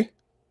 okay?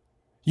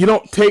 You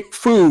don't take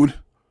food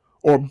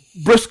or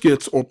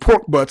briskets or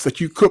pork butts that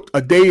you cooked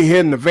a day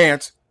ahead in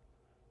advance,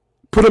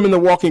 put them in the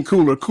walk-in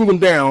cooler, cool them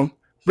down,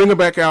 bring them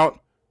back out,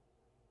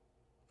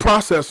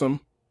 process them,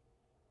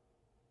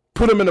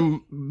 put them in a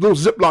little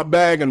Ziploc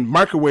bag and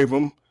microwave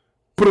them,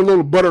 put a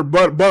little butter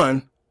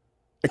bun,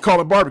 and call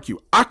it barbecue.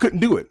 I couldn't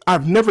do it.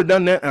 I've never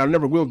done that, and I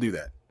never will do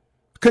that.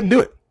 Couldn't do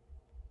it,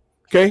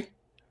 okay?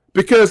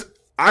 Because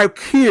I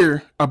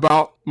care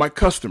about my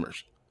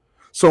customers.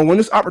 So when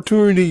this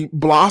opportunity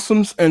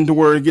blossoms and to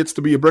where it gets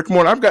to be a brick and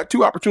mortar, I've got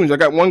 2 opportunities. I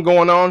got one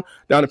going on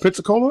down in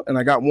Pensacola, and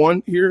I got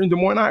one here in Des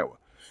Moines, Iowa.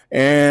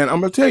 And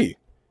I'm going to tell you,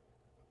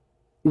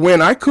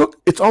 when I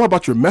cook, it's all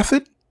about your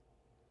method.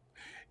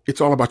 It's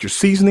all about your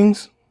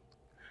seasonings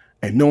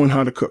and knowing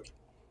how to cook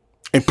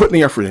and putting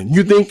the effort in.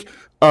 You think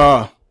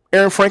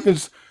Aaron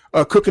Franklin's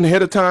cooking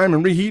ahead of time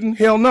and reheating?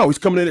 Hell no. He's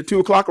coming in at 2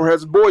 o'clock or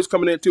has his boys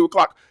coming in at 2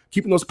 o'clock,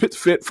 keeping those pits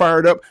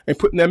fired up and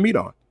putting that meat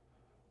on.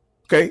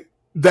 Okay?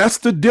 That's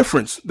the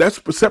difference. That's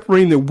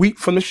separating the wheat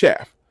from the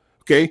chaff.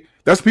 Okay?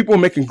 That's people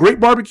making great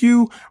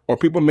barbecue or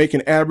people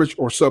making average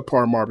or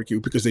subpar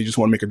barbecue because they just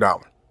want to make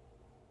 $1.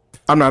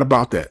 I'm not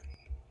about that.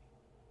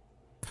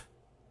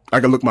 I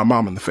can look my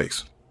mom in the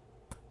face.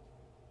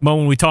 Mo,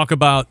 when we talk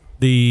about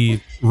the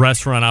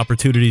restaurant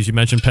opportunities, you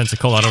mentioned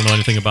Pensacola. I don't know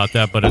anything about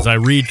that, but as I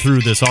read through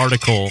this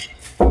article,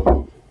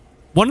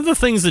 One of the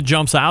things that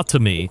jumps out to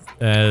me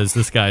as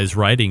this guy is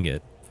writing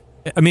it,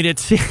 I mean, it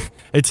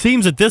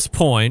seems at this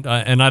point,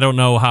 and I don't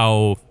know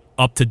how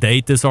up to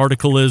date this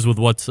article is with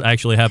what's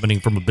actually happening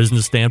from a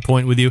business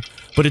standpoint with you,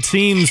 but it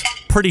seems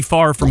pretty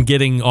far from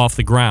getting off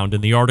the ground.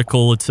 In the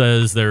article, it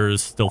says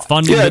there's still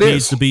funding that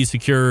needs to be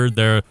secured.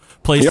 Their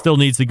place still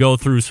needs to go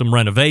through some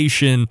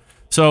renovation.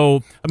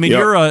 So, I mean,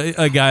 you're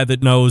a guy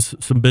that knows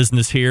some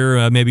business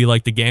here, maybe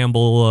like to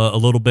gamble a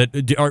little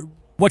bit.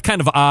 What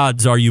kind of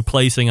odds are you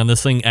placing on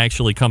this thing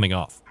actually coming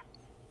off?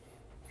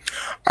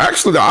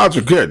 Actually, the odds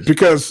are good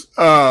because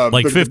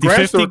like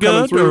 50-50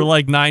 good or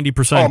like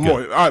 90%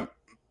 good?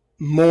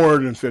 More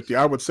than 50.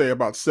 I would say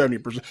about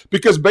 70%.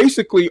 Because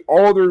basically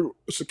all they're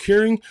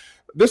securing,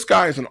 this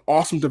guy is an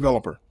awesome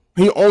developer.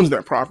 He owns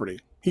that property.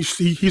 He's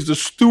the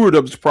steward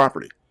of this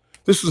property.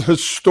 This is a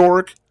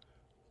historic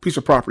piece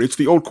of property. It's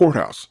the old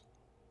courthouse.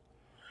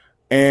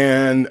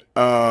 And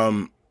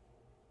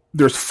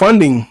there's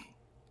funding,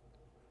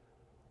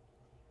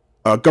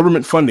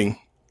 government funding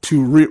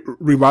to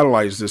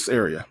revitalize this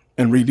area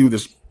and redo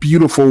this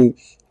beautiful,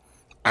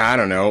 I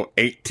don't know,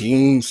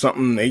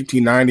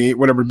 1898,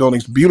 whatever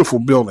buildings, beautiful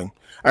building.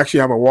 I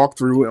actually have a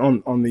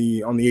walkthrough on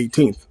the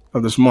 18th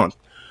of this month.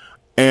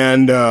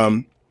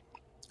 And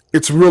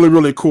it's really,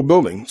 really cool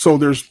building. So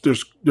there's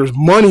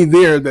money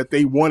there that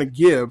they want to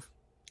give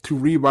to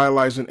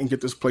revitalize it and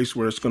get this place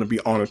where it's going to be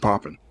on and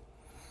popping.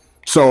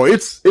 So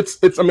it's I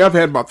mean, I've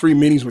had about 3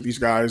 meetings with these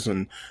guys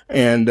and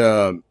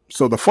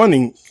so the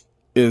funding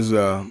is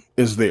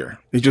there.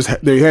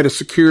 They had to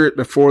secure it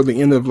before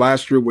the end of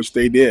last year, which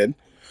they did.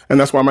 And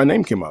that's why my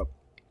name came up,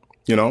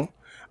 you know.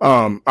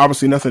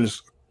 Obviously nothing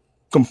is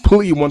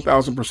completely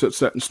 1,000%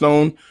 set in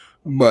stone,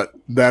 but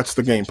that's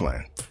the game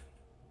plan.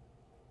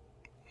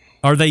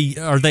 Are they,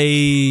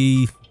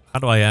 how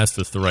do I ask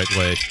this the right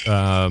way?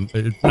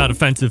 It's not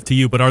offensive to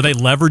you, but are they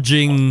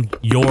leveraging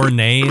your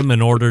name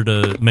in order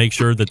to make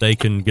sure that they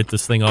can get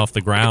this thing off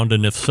the ground?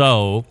 And if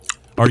so,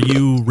 are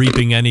you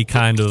reaping any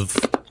kind of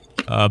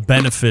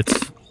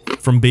benefits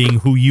from being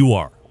who you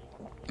are?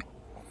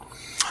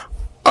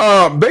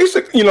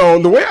 Basic, you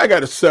know, the way I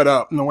got it set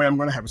up and the way I'm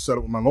going to have it set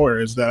up with my lawyer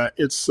is that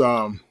it's,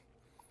 I'm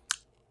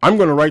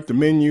going to write the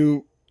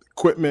menu,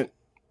 equipment,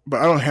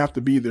 but I don't have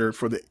to be there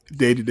for the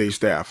day-to-day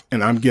staff,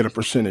 and I'm get a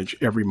percentage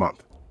every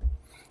month.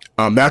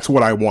 That's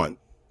what I want.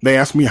 They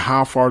ask me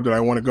how far did I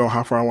want to go,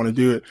 how far I want to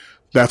do it.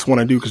 That's what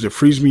I do because it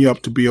frees me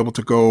up to be able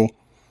to go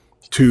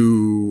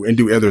to and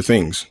do other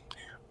things.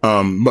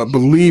 But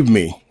believe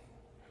me,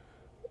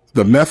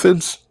 the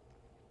methods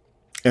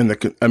and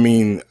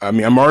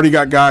I'm already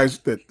got guys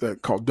that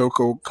called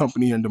Doco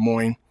Company in Des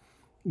Moines.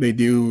 They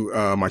do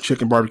my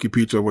chicken barbecue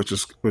pizza, which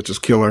is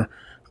killer.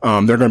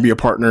 They're going to be a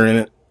partner in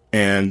it.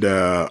 And,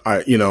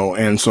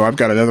 and so I've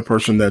got another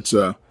person that's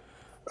also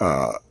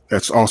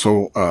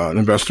an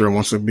investor and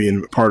wants to be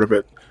a part of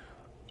it.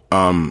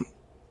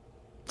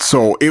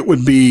 So it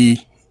would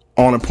be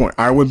on a point.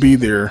 I would be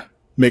there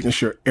making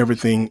sure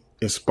everything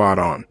is spot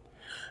on.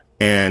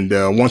 And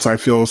once I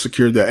feel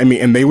secure that,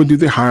 and they would do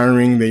the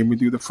hiring, they would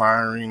do the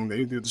firing, they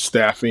would do the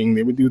staffing,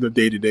 they would do the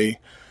day-to-day.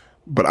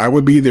 But I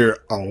would be there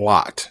a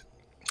lot.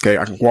 Okay,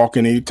 I can walk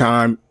in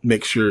anytime,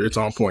 make sure it's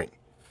on point.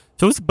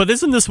 So, but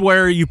isn't this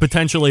where you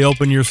potentially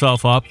open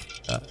yourself up?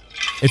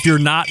 If you're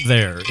not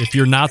there, if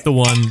you're not the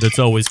one that's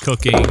always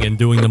cooking and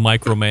doing the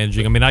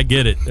micromanaging, I mean, I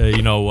get it.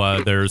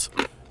 There's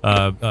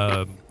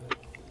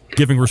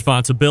giving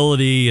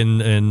responsibility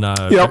and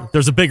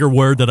there's a bigger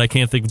word that I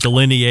can't think of,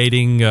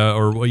 delineating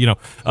So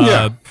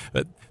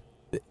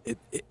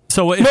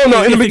in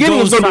the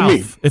beginning it's going to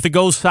be me. If it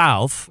goes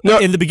south,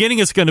 in the beginning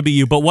it's going to be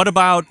you. But what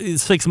about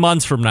 6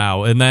 months from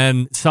now, and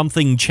then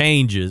something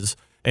changes,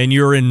 and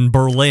you're in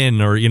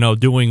Berlin or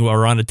doing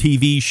or on a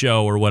TV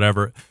show or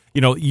whatever?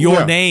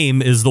 Your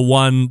name is the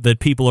one that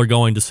people are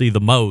going to see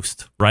the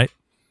most, right?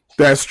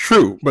 That's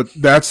true, but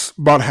that's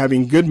about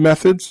having good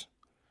methods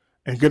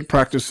and good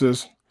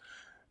practices.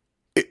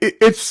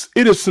 It is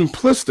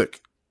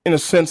simplistic in a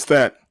sense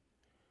that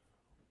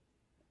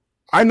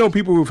I know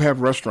people who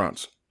have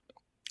restaurants,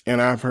 and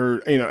I've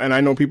heard, and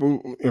I know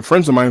people,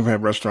 friends of mine who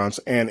have restaurants,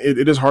 and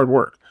it is hard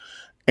work.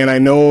 And I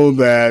know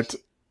that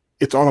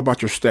it's all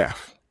about your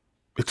staff.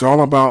 It's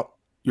all about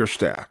your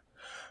staff.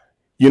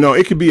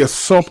 It could be as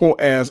simple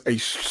as a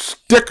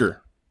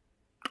sticker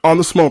on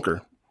the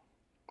smoker,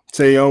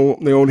 say,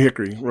 the old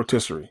hickory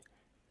rotisserie.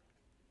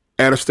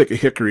 Add a stick of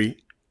hickory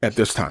at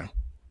this time.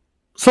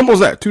 Simple as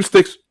that. 2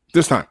 sticks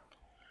this time.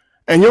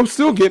 And you'll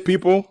still get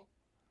people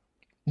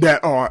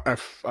that, I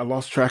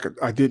lost track of,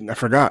 I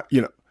forgot.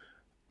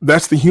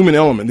 That's the human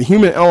element. The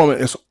human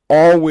element is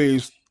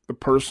always the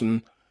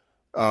person,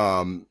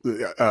 that's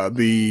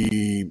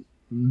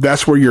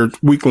where your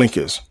weak link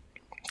is.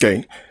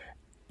 Okay.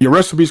 Your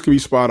recipes can be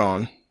spot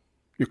on.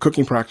 Your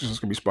cooking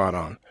practices can be spot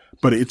on,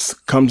 but it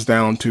comes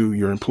down to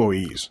your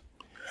employees.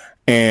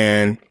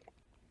 And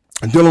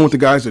dealing with the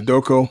guys at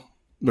Doco,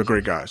 they're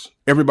great guys.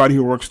 Everybody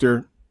who works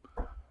there,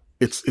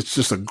 it's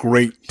just a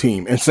great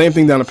team. And same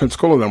thing down in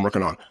Pensacola that I'm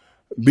working on.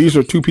 These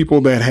are 2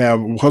 people that have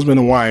husband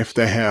and wife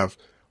that have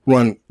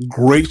run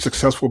great,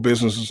 successful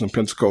businesses in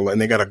Pensacola,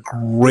 and they got a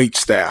great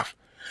staff,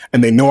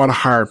 and they know how to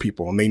hire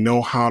people, and they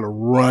know how to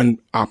run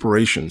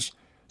operations.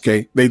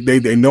 Okay.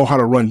 They know how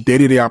to run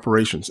day-to-day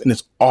operations, and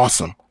it's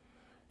awesome.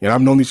 And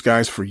I've known these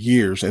guys for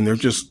years, and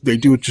they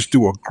do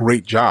a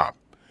great job.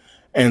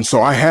 And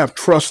so I have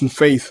trust and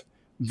faith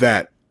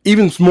that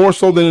even more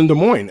so than in Des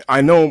Moines,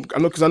 I know,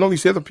 because I know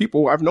these other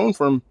people I've known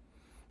from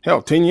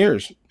 10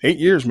 years, 8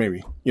 years,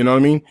 maybe, you know what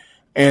I mean?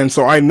 And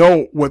so I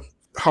know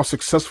how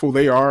successful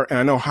they are. And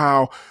I know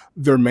how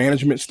their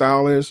management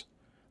style is,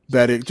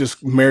 that it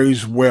just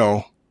marries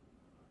well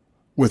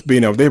with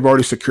being able, they've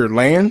already secured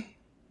land.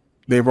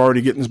 They've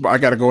already I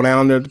got to go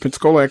down there to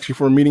Pensacola actually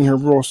for a meeting here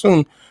real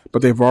soon,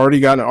 but they've already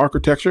got an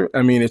architecture.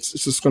 I mean, it's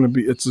just going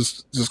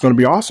to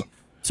be awesome.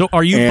 So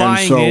are you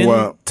buying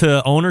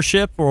into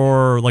ownership,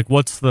 or like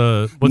what's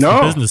the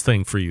business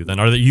thing for you then?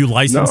 Are you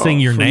licensing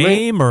your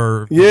name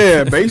or?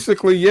 Yeah,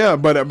 basically, yeah.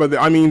 But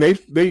I mean, they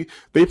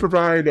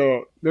provide,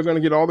 they're going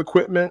to get all the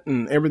equipment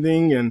and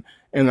everything,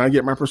 and I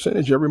get my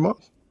percentage every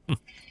month.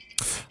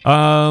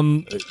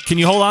 Can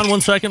you hold on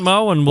 1 second,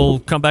 Mo, and we'll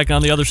come back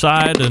on the other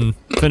side and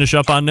finish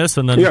up on this,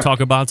 and then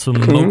talk about some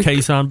Moe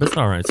Cason business.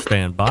 All right,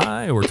 stand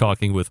by. We're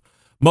talking with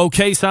Moe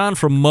Cason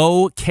from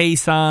Moe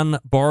Cason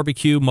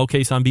BBQ.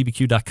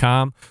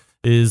 MoeCasonBBQ.com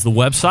is the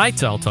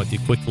website. I'll talk to you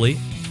quickly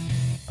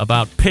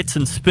about Pits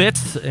and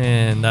Spits,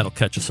 and that'll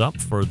catch us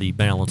up for the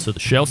balance of the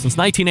show. Since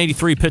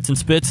 1983, Pits and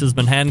Spits has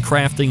been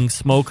handcrafting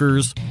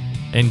smokers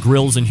and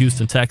grills in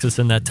Houston, Texas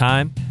in that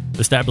time,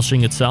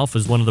 establishing itself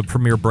as one of the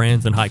premier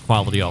brands in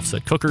high-quality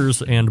offset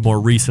cookers and, more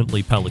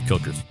recently, pellet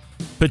cookers.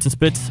 Pits and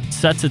Spits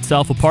sets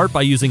itself apart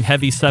by using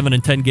heavy 7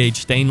 and 10 gauge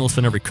stainless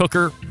in every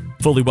cooker,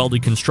 fully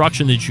welded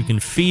construction that you can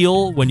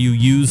feel when you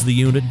use the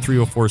unit,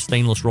 304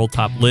 stainless roll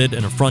top lid,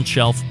 and a front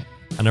shelf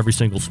on every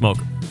single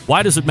smoker.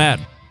 Why does it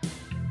matter?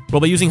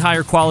 Well, by using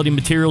higher quality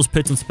materials,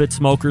 Pits and Spits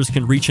smokers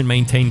can reach and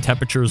maintain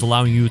temperatures,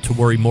 allowing you to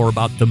worry more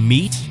about the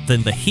meat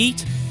than the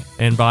heat.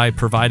 And by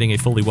providing a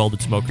fully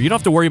welded smoker, you don't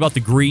have to worry about the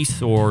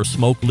grease or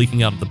smoke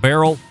leaking out of the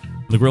barrel.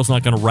 The grill's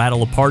not going to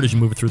rattle apart as you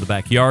move it through the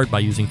backyard. By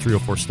using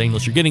 304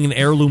 stainless, you're getting an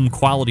heirloom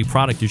quality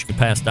product that you can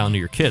pass down to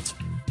your kids.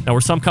 Now,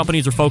 where some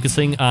companies are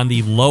focusing on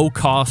the low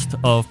cost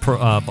of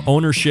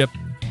ownership,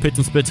 Pits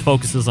and Spits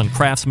focuses on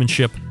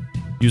craftsmanship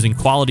using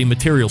quality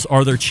materials.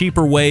 Are there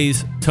cheaper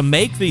ways to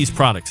make these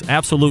products?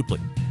 Absolutely.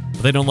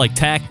 But they don't like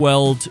tack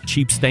welds,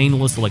 cheap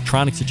stainless,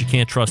 electronics that you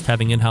can't trust.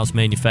 Having in-house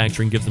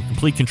manufacturing gives them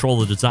complete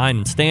control of the design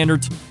and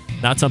standards.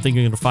 Not something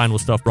you're going to find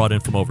with stuff brought in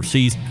from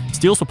overseas.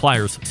 Steel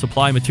suppliers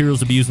supply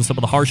materials to be used in some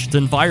of the harshest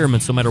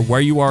environments, no matter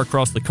where you are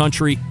across the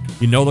country.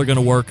 You know they're going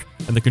to work.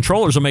 And the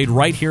controllers are made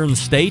right here in the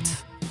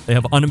States. They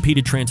have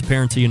unimpeded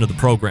transparency into the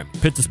program.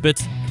 Pits and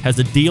Spits has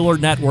a dealer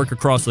network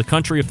across the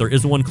country. If there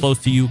isn't one close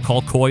to you,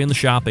 call Coy in the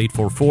shop,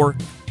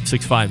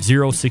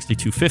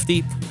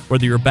 844-650-6250.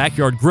 Whether you're a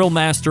backyard grill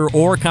master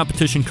or a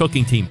competition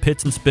cooking team,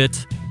 Pits and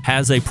Spits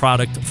has a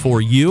product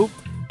for you.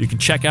 You can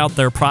check out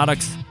their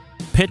products,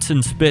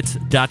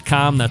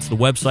 pitsandspits.com. That's the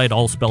website,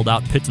 all spelled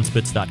out,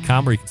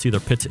 pitsandspits.com, where you can see their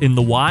pits in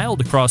the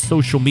wild across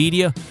social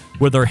media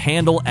with their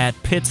handle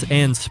at Pits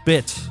and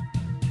Spits.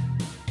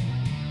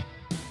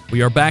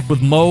 We are back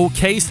with Moe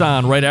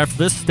Cason right after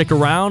this. Stick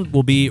around.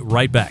 We'll be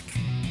right back.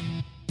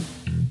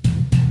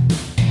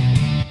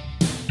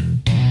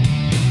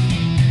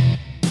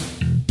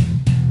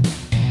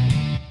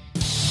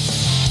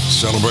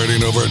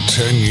 Celebrating over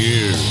 10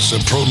 years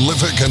of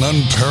prolific and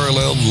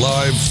unparalleled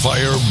live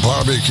fire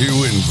barbecue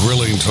and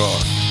grilling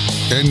talk.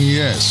 And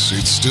yes,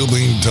 it's still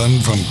being done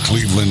from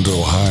Cleveland,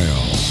 Ohio.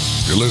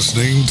 You're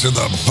listening to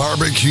the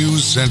Barbecue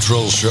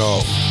Central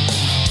Show.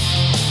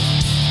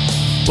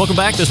 Welcome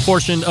back. This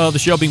portion of the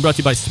show being brought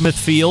to you by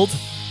Smithfield.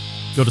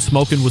 Go to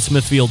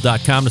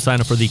smokinwithsmithfield.com to sign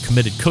up for the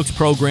Committed Cooks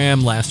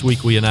program. Last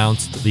week we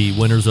announced the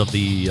winners of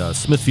the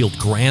Smithfield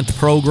Grant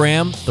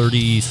program,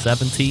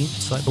 3017,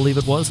 I believe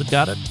it was, that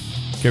got it.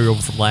 Carry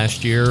over from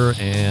last year,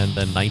 and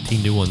then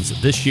 19 new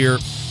ones this year.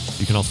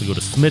 You can also go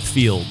to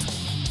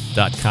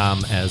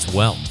smithfield.com as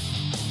well.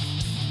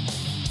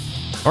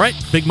 All right,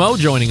 Big Mo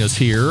joining us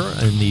here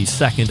in the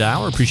second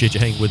hour. Appreciate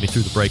you hanging with me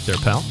through the break there,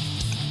 pal.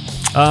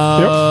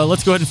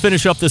 Let's go ahead and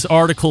finish up this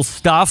article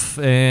stuff,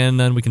 and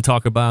then we can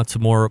talk about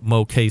some more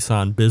Moe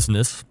Cason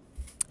business.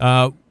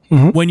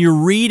 When you're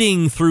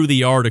reading through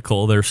the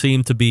article, there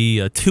seemed to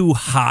be two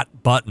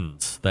hot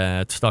buttons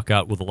that stuck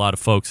out with a lot of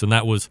folks, and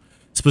that was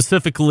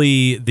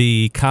specifically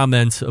the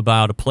comments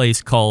about a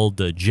place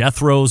called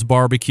Jethro's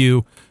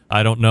Barbecue.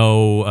 I don't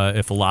know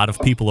if a lot of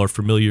people are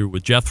familiar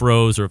with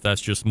Jethro's or if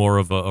that's just more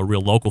of a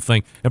real local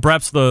thing. And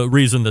perhaps the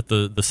reason that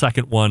the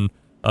second one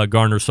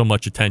garners so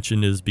much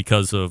attention is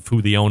because of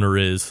who the owner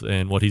is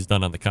and what he's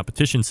done on the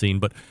competition scene.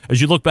 But as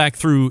you look back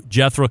through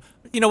Jethro,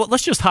 you know what?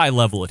 Let's just high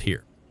level it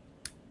here.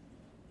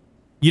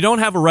 You don't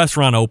have a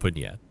restaurant open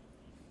yet.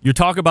 You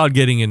talk about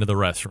getting into the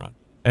restaurant,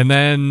 and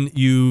then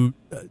you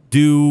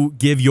do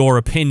give your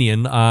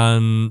opinion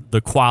on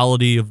the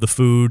quality of the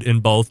food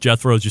in both.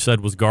 Jethro's, you said,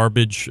 was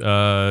garbage.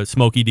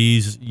 Smokey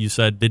D's, you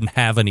said, didn't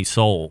have any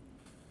soul.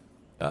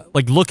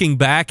 like looking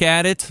back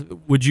at it,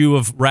 would you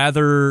have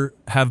rather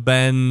have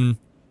been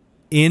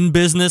in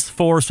business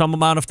for some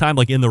amount of time,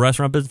 like in the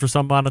restaurant business for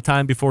some amount of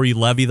time before you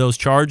levy those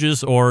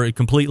charges, or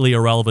completely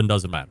irrelevant,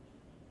 doesn't matter?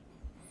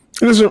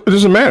 It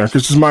doesn't matter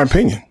because it's my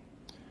opinion.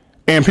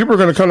 And people are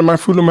going to come to my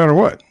food no matter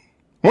what.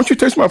 Once you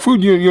taste my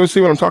food, you'll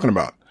see what I'm talking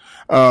about.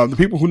 The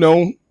people who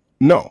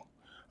know.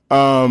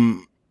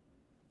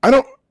 I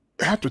don't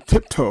have to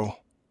tiptoe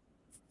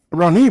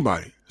around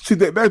anybody. See,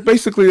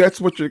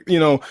 that's what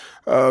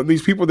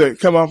these people that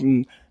come up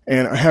and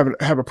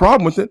have a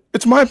problem with it.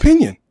 It's my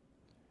opinion.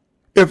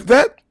 If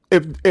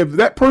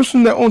that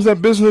person that owns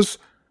that business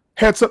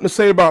had something to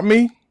say about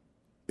me,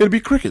 it'd be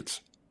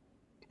crickets,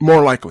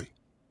 more likely.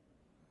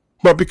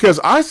 But because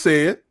I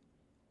say it,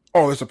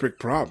 oh, that's a big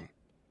problem.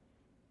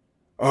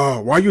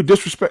 Why you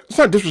disrespect? It's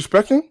not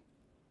disrespecting.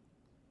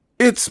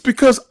 It's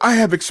because I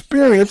have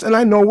experience and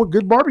I know what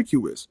good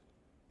barbecue is.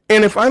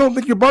 And if I don't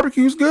think your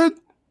barbecue is good,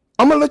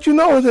 I'm going to let you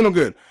know it's not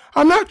good.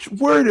 I'm not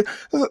worried.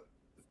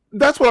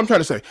 That's what I'm trying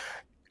to say.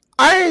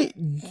 I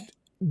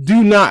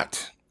do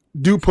not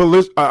do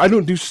I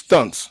don't do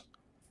stunts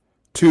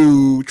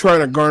to try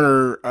to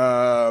garner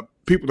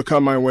people to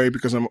come my way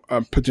because I'm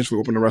potentially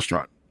opening a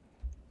restaurant.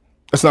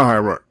 That's not how I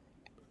work.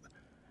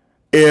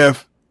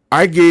 If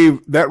I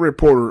gave that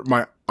reporter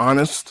my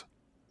honest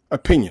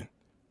opinion,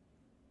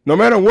 no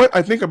matter what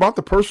I think about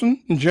the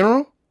person in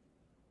general,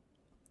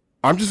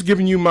 I'm just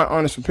giving you my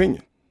honest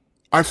opinion.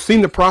 I've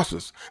seen the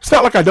process. It's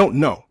not like I don't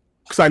know,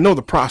 because I know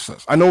the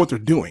process. I know what they're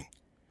doing.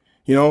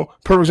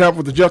 For example,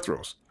 with the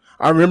Jethro's.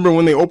 I remember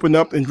when they opened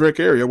up in Drake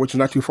area, which is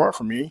not too far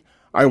from me.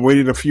 I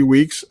waited a few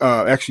weeks,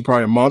 actually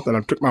probably a month, and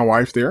I took my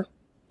wife there.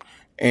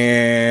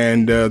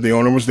 And the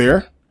owner was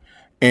there.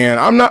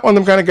 And I'm not one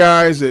of them kind of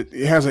guys that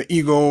has an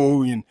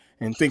ego and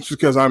thinks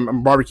because I'm a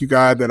barbecue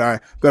guy that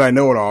I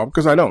know it all,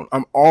 because I don't.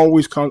 I'm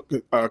always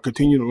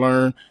continue to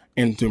learn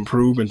and to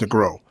improve and to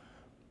grow.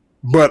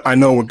 But I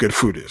know what good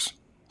food is.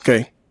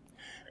 Okay.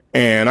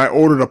 And I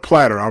ordered a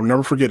platter. I'll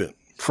never forget it.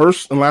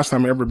 First and last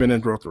time I ever been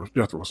in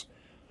Jethro's.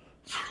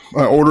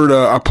 I ordered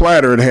a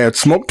platter. It had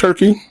smoked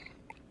turkey,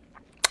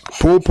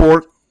 pulled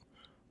pork,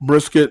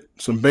 brisket,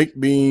 some baked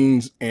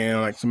beans,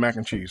 and like some mac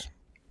and cheese.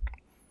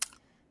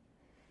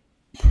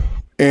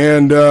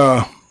 And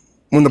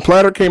when the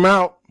platter came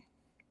out,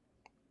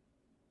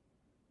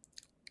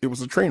 it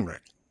was a train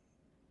wreck.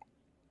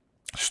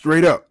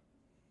 Straight up.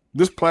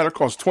 This platter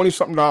cost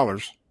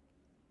 $20-something.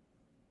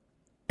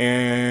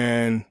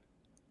 And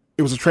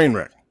it was a train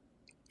wreck.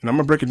 And I'm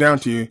going to break it down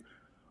to you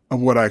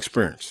of what I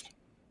experienced.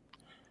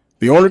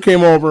 The owner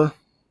came over,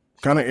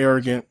 kind of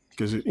arrogant,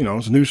 because it's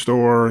a new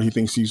store. He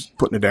thinks he's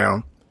putting it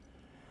down.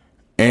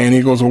 And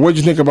he goes, well, what'd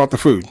you think about the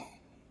food?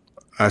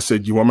 I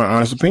said, you want my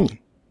honest opinion?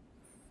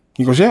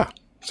 He goes, yeah.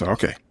 So,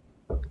 okay.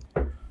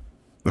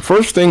 The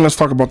first thing, let's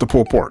talk about the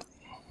pulled pork.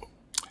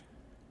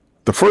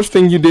 The first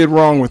thing you did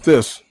wrong with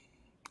this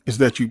is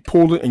that you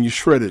pulled it and you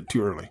shredded it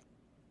too early.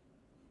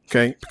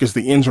 Okay? Because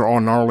the ends are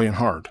all gnarly and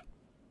hard.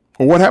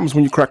 Well, what happens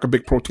when you crack a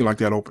big protein like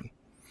that open?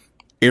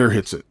 Air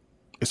hits it.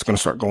 It's going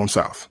to start going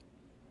south.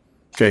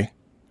 Okay?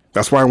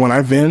 That's why when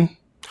I vend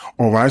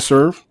or when I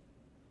serve,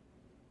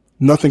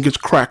 nothing gets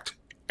cracked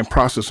and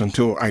processed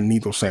until I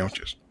need those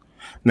sandwiches.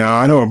 Now,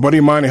 I know a buddy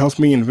of mine that helps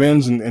me in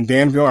Vins and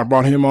Danville. I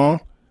brought him on.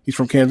 He's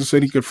from Kansas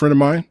City, good friend of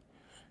mine.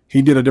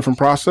 He did a different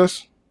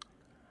process.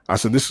 I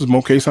said, this is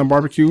Moe Cason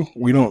BBQ.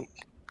 We don't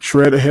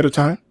shred ahead of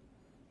time.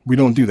 We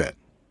don't do that.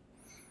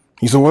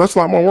 He said, well, that's a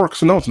lot more work.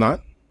 So no, it's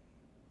not.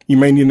 You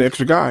may need an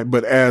extra guy.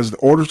 But as the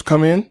orders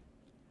come in,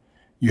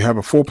 you have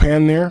a full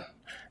pan there,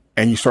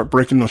 and you start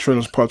breaking those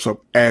shredded parts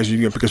up as you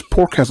get, because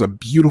pork has a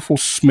beautiful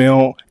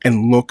smell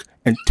and look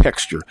and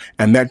texture,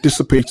 and that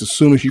dissipates as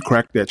soon as you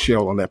crack that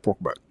shell on that pork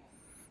butt.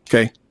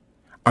 Okay?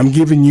 I'm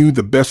giving you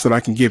the best that I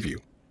can give you.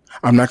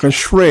 I'm not going to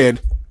shred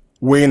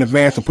way in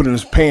advance and put it in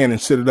this pan and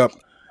set it up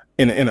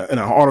in an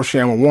auto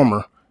sham or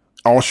warmer,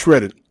 all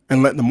shredded,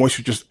 and let the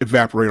moisture just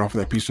evaporate off of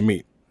that piece of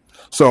meat.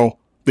 So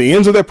the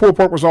ends of that pulled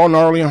pork was all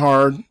gnarly and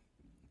hard.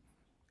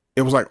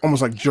 It was like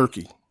almost like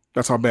jerky.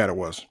 That's how bad it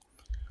was.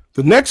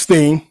 The next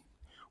thing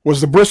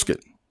was the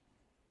brisket.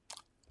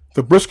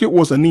 The brisket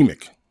was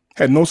anemic,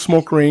 had no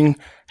smoke ring,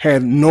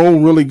 had no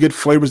really good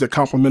flavors that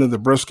complemented the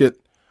brisket.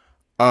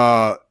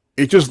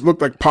 It just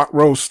looked like pot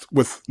roast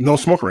with no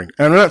smoke ring.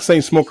 And I'm not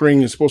saying smoke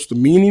ring is supposed to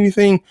mean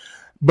anything,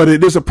 but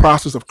it is a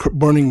process of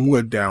burning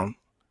wood down.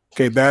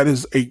 Okay, that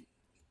is a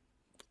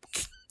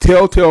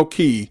telltale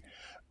key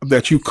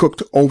that you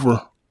cooked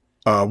over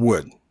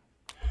wood.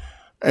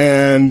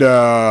 And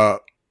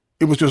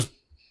it was just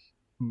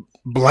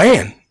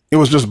bland. It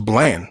was just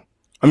bland.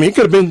 I mean, he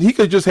could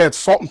have just had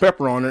salt and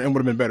pepper on it and would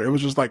have been better. It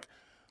was just like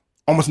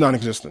almost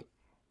non-existent.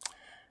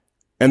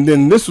 And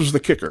then this was the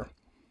kicker.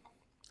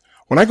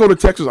 When I go to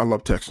Texas, I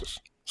love Texas.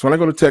 So when I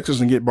go to Texas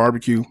and get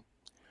barbecue,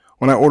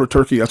 when I order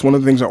turkey, that's one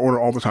of the things I order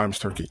all the time is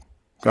turkey.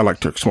 I like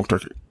turkey, smoked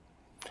turkey.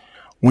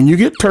 When you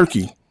get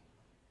turkey,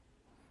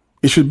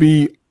 it should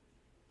be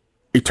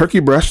a turkey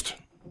breast.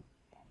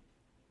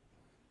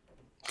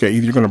 Okay,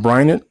 either you're going to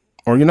brine it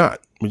or you're not.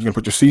 You're going to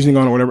put your seasoning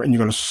on it or whatever, and you're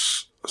going to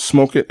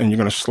smoke it, and you're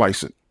going to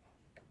slice it.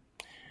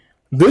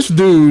 This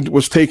dude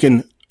was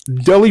taking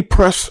deli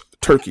press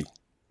turkey,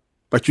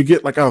 like you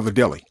get like out of the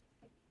deli,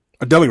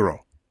 a deli roll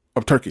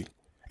of turkey,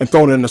 and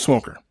throwing it in the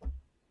smoker.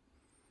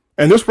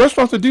 And there's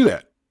restaurants that do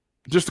that,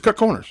 just to cut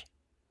corners.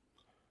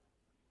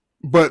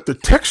 But the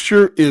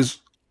texture is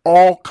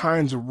all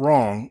kinds of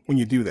wrong when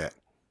you do that.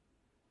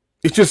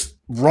 It's just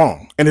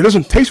wrong. And it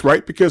doesn't taste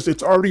right because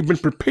it's already been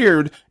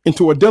prepared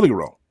into a deli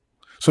roll.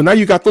 So now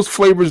you got those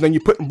flavors, then you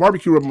put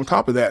barbecue rub on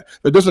top of that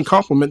doesn't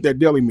complement that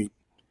deli meat.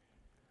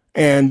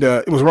 And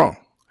it was wrong.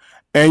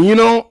 And you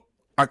know,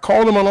 I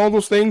called him on all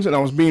those things, and I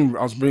was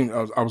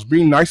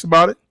being nice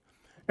about it.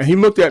 And he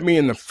looked at me,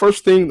 and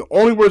the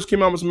only words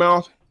came out of his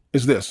mouth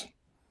is this.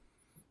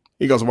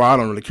 He goes, "Well, I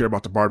don't really care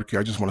about the barbecue.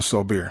 I just want to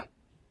sell beer."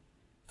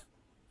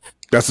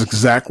 That's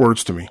exact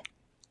words to me.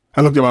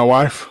 I looked at my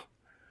wife,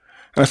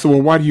 and I said,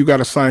 "Well, why do you got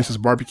a sign that says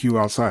barbecue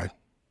outside?"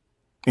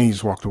 And he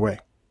just walked away.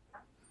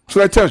 So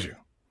that tells you.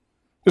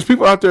 There's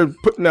people out there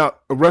putting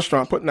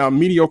out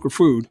mediocre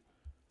food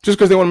just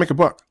because they want to make a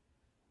buck.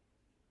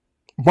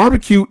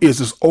 Barbecue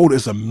is as old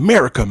as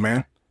America,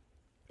 man.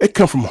 It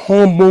comes from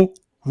humble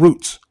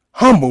roots.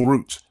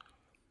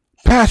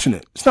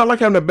 Passionate. It's not like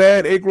having a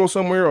bad egg roll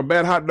somewhere or a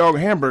bad hot dog or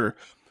hamburger.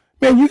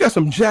 Man, you got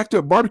some jacked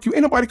up barbecue.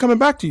 Ain't nobody coming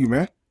back to you,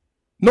 man.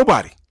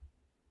 Nobody.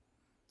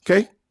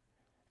 Okay?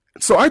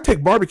 So I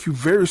take barbecue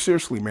very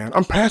seriously, man.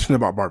 I'm passionate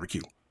about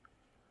barbecue.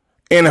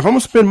 And if I'm going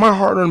to spend my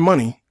hard-earned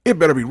money, it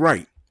better be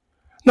right.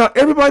 Now,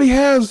 everybody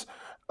has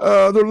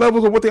their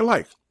levels of what they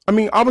like. I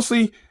mean,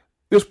 obviously,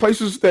 there's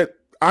places that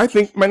I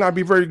think might not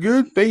be very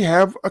good. They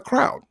have a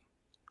crowd.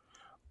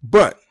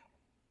 But,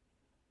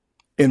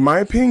 in my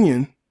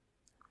opinion,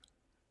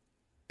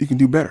 you can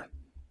do better.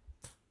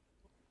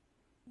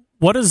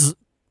 What does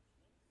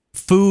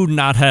food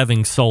not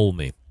having soul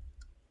mean?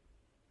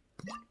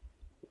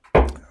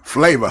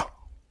 Flavor.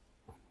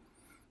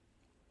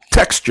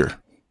 Texture.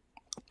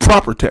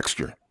 Proper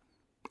texture.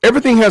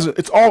 Everything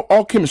it's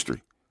all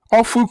chemistry.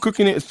 All food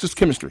cooking, it's just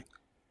chemistry.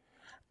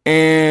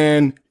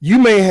 And you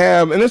may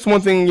have, and that's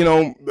one thing, you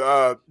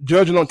know,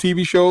 judging on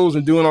TV shows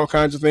and doing all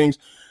kinds of things.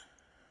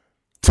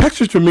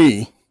 Texture to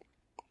me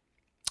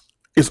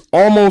is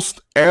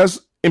almost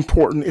as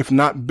important, if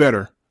not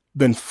better,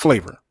 than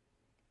flavor.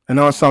 I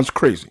know it sounds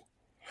crazy,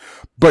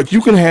 but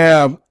you can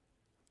have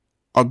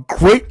a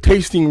great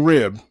tasting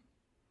rib,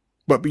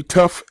 but be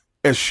tough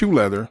as shoe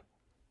leather.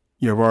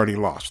 You've already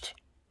lost.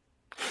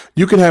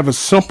 You can have as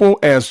simple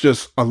as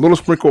just a little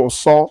sprinkle of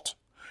salt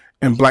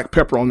and black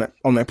pepper on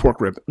that pork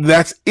rib.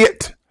 That's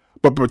it.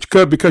 But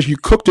because you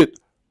cooked it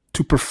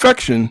to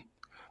perfection,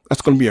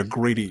 that's going to be a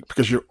great eat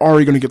because you're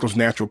already going to get those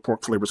natural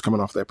pork flavors coming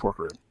off that pork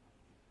rib.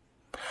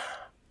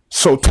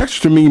 So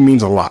texture to me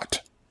means a lot.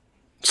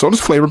 So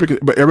does flavor,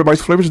 but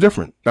everybody's flavor is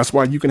different. That's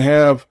why you can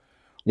have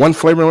one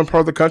flavor in one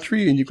part of the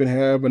country and you can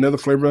have another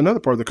flavor in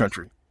another part of the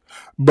country.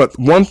 But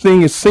one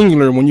thing is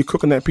singular when you're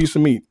cooking that piece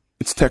of meat,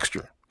 it's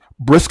texture.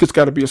 Brisket's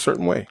got to be a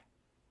certain way.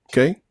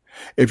 Okay?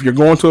 If you're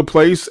going to a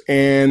place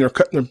and they're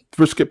cutting the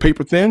brisket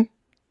paper thin,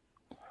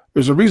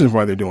 there's a reason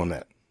why they're doing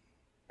that.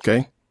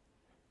 Okay?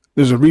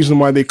 There's a reason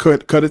why they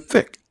cut it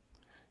thick.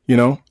 You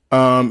know,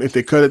 if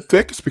they cut it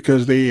thick, it's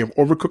because they have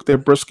overcooked their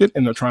brisket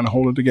and they're trying to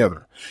hold it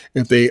together.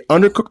 If they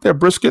undercook their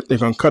brisket, they're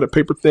going to cut it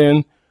paper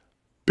thin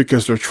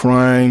because they're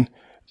trying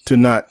to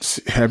not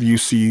have you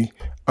see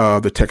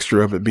the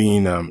texture of it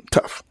being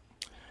tough.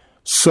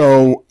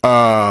 So,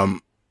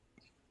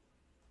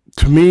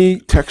 to me,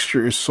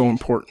 texture is so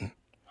important.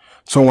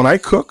 So when I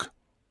cook,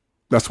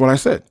 that's what I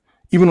said.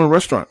 Even in a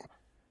restaurant,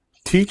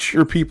 teach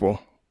your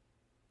people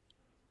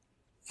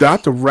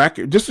not to rack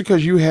it. Just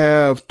because you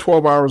have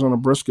 12 hours on a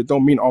brisket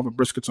don't mean all the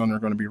briskets on there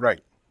are going to be right.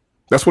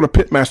 That's what a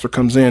pit master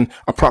comes in,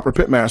 a proper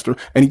pit master,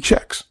 and he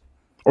checks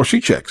or she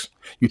checks.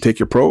 You take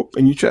your probe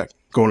and you check.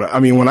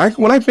 I've been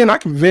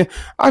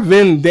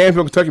in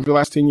Danville, Kentucky for the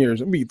last 10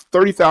 years. It'd be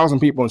 30,000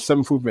 people and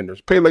 7 food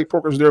vendors. Peg Leg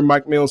Porkers there,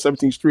 Mike Mills,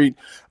 17th Street,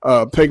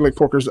 Peg Leg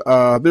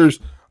Porkers. There's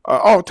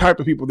all type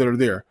of people that are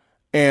there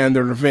and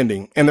they're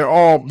vending and they're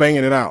all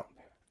banging it out.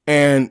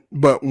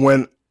 But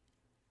when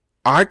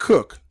I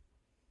cook,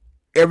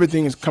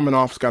 everything is coming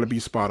off. It's got to be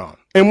spot on.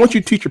 And once you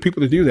teach your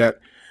people to do that,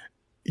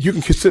 you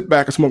can sit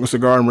back and smoke a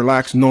cigar and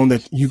relax, knowing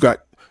that you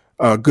got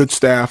good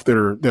staff that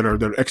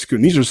are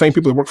executing. These are the same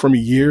people that work for me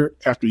year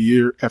after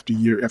year after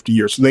year after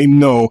year. So they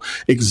know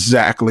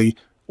exactly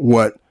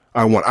what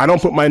I want. I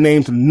don't put my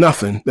name to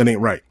nothing that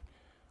ain't right.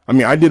 I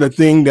mean, I did a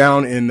thing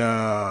down in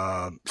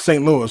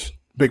St. Louis,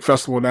 big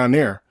festival down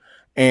there,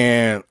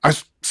 and I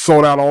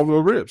sold out all the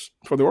ribs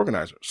for the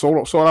organizer. Sold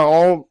out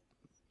all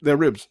their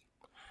ribs.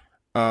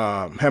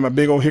 Had my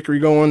big old hickory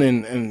going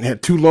and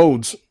had 2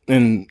 loads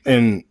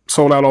and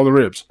sold out all the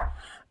ribs.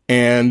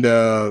 And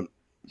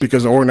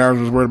because the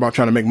organizer was worried about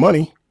trying to make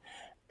money,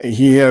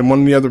 he had one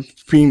of the other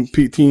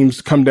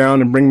teams come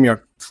down and bring me a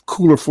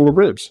cooler full of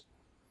ribs.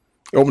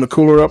 I opened the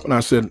cooler up and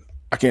I said,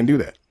 I can't do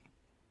that.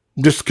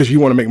 Just because you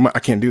want to make money, I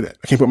can't do that.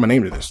 I can't put my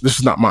name to this. This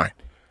is not mine.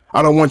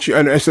 I don't want you.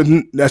 And I said,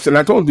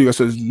 I told you, I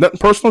said, nothing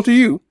personal to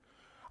you.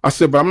 I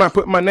said, but I'm not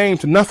putting my name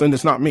to nothing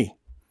that's not me.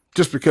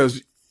 Just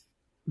because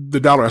the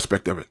dollar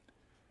aspect of it.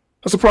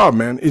 That's the problem,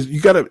 man. Is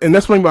you gotta, and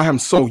that's what I'm about having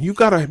soul. You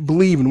gotta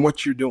believe in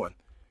what you're doing.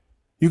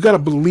 You gotta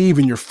believe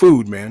in your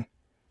food, man.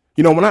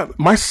 You know,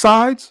 my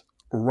sides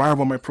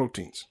rival my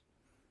proteins.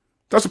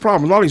 That's the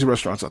problem with a lot of these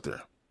restaurants out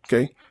there.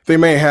 Okay, they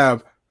may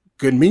have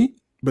good meat,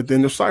 but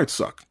then their sides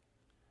suck.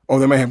 Or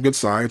they may have good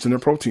sides and their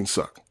proteins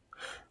suck.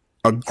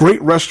 A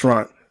great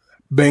restaurant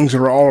bangs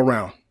it all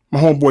around. My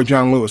homeboy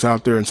John Lewis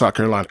out there in South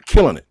Carolina,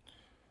 killing it.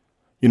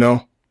 You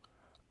know,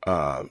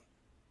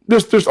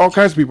 there's all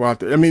kinds of people out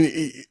there. I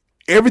mean,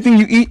 everything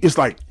you eat is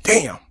like,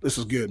 damn, this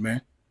is good,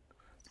 man.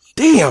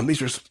 Damn,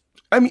 these are.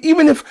 I mean,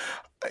 even if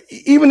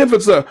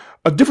it's a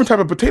different type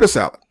of potato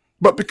salad,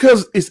 but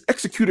because it's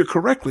executed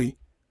correctly,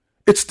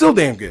 it's still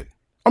damn good.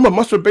 I'm a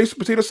mustard-based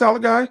potato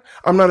salad guy.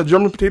 I'm not a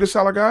German potato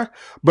salad guy.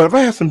 But if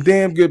I have some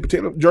damn good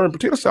German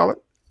potato salad,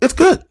 it's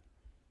good.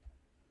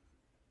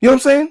 You know what I'm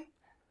saying?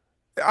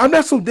 I'm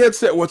not so dead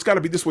set, well, it's got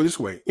to be this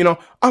way. You know,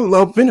 I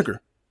love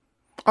vinegar.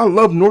 I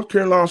love North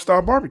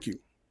Carolina-style barbecue.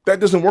 That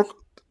doesn't work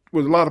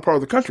with a lot of part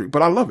of the country,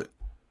 but I love it.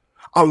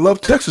 I love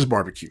Texas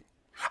barbecue.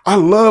 I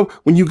love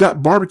when you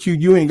got barbecue,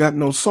 you ain't got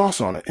no sauce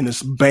on it, and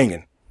it's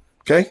banging.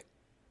 Okay?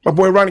 My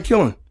boy Ronnie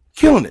killing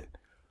it.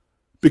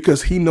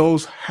 Because he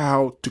knows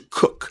how to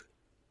cook.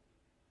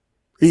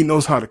 He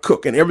knows how to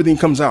cook, and everything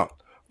comes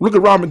out. Look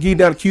at Rob McGee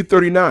down at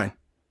Q39.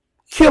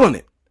 Killing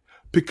it.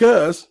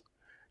 Because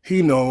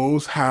he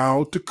knows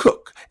how to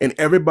cook. And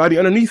everybody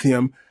underneath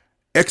him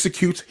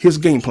executes his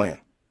game plan.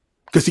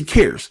 Because he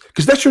cares.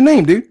 Because that's your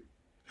name, dude.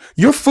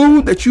 Your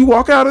food that you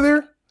walk out of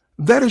there,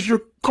 that is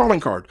your calling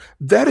card.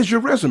 That is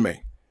your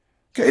resume.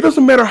 Okay, it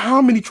doesn't matter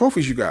how many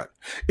trophies you got.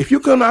 If you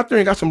come out there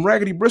and got some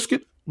raggedy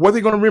brisket, what are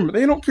they going to remember?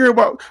 They don't care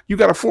about you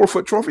got a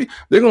 4-foot trophy.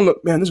 They're going to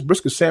look, man, this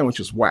brisket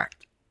sandwich is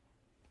whacked.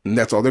 And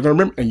that's all they're going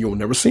to remember, and you'll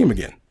never see them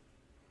again.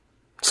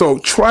 So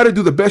try to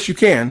do the best you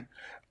can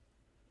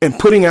and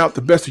putting out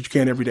the best that you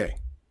can every day.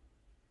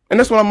 And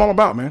that's what I'm all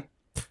about, man.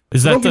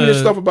 Is that don't give me this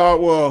stuff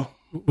about, well...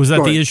 Was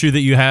that the issue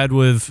that you had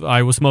with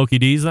Iowa Smoky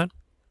D's then?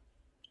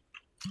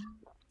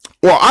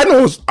 Well, I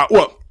know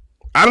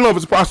I don't know if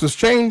it's process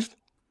changed,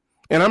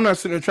 and I'm not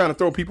sitting there trying to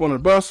throw people under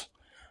the bus,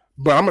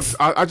 but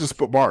I just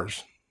put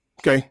bars.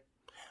 Okay.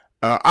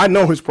 I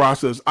know his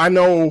process. I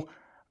know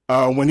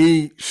when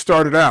he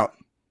started out.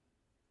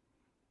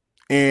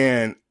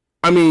 And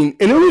I mean,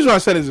 and the reason I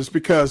said it is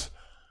because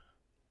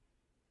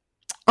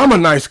I'm a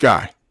nice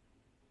guy.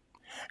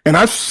 And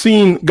I've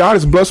seen, God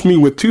has blessed me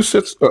with two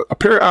sets, a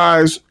pair of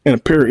eyes and a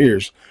pair of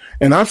ears.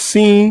 And I've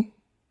seen,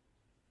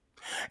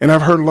 and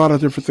I've heard a lot of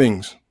different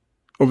things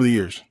over the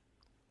years,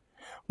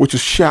 which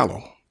is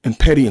shallow and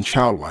petty and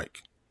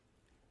childlike.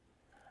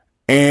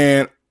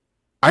 And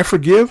I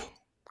forgive,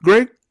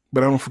 Greg,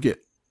 but I don't forget.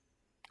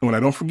 And when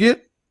I don't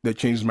forget, that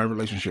changes my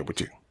relationship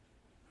with you.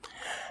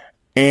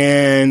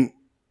 And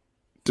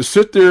to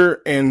sit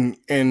there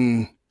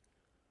and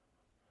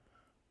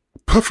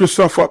puff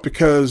yourself up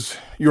because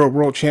you're a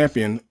world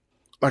champion,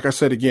 like I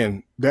said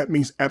again, that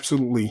means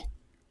absolutely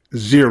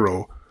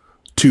 0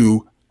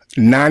 to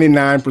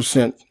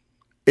 99%,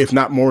 if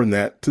not more than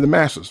that, to the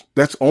masses.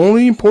 That's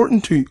only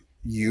important to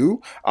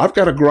you. I've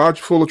got a garage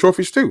full of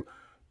trophies too,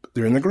 but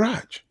they're in the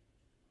garage.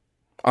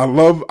 I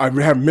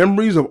have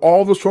memories of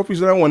all those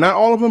trophies that I won. Not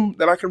all of them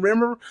that I can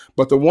remember,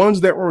 but the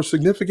ones that were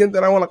significant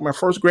that I won, like my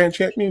first grand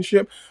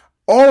championship.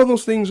 All of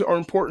those things are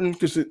important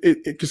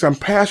because I'm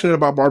passionate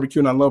about barbecue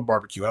and I love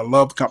barbecue. I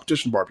love the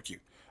competition barbecue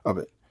of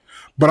it.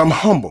 But I'm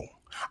humble.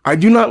 I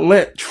do not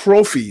let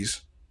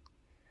trophies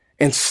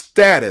and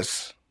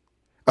status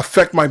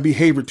affect my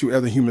behavior to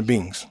other human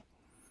beings.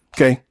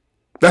 Okay?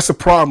 That's the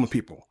problem with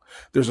people.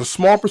 There's a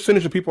small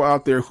percentage of people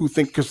out there who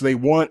think because they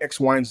won X,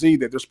 Y, and Z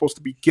that they're supposed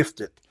to be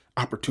gifted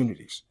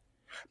opportunities.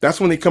 That's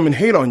when they come and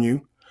hate on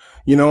you.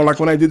 You know, like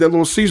when I did that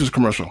Little Caesars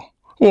commercial.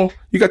 Well,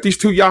 you got these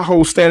two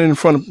yahoos standing in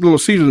front of Little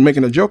Caesars and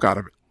making a joke out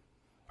of it.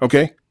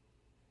 Okay?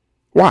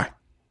 Why?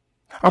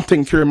 I'm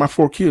taking care of my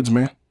 4 kids,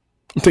 man.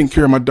 I'm taking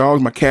care of my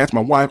dogs, my cats,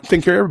 my wife. I'm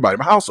taking care of everybody,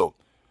 my household.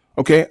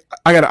 Okay?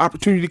 I got an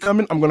opportunity to come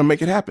in. I'm going to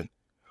make it happen.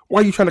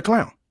 Why are you trying to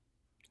clown?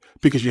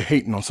 Because you're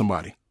hating on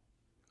somebody.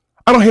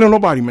 I don't hate on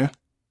nobody, man.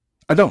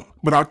 I don't.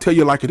 But I'll tell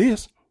you like it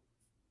is.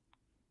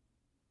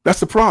 That's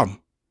the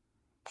problem.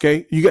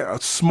 Okay? You got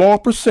a small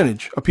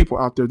percentage of people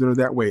out there that are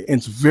that way. And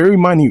it's very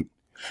minute.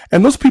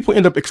 And those people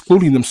end up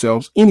excluding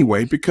themselves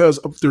anyway because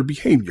of their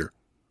behavior.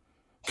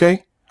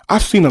 Okay?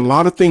 I've seen a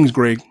lot of things,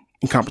 Greg,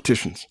 in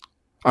competitions.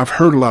 I've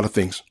heard a lot of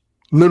things,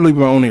 literally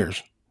with my own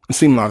ears, and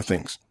seen a lot of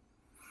things.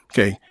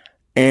 Okay?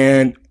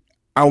 And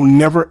I'll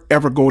never,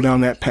 ever go down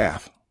that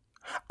path.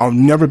 I'll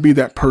never be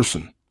that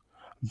person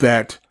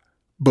that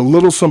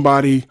belittles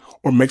somebody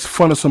or makes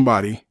fun of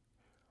somebody,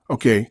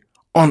 okay,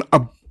 on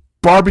a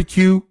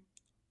barbecue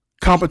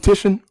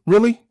competition.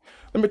 Really?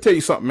 Let me tell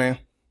you something, man.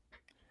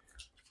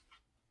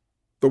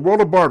 The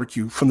world of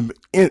barbecue from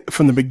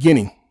the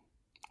beginning,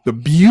 the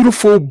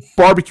beautiful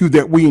barbecue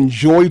that we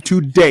enjoy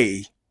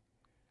today,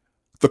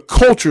 the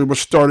culture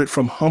was started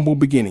from humble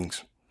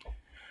beginnings.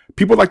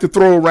 People like to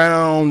throw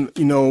around,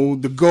 you know,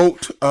 the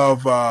GOAT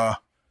of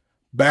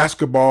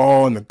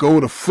basketball and the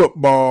GOAT of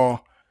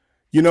football.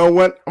 You know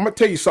what? I'm going to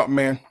tell you something,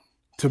 man.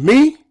 To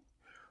me,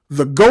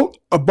 the GOAT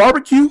of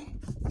barbecue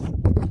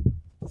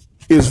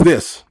is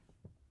this.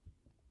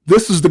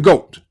 This is the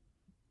GOAT.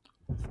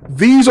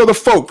 These are the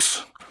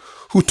folks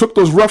who took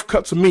those rough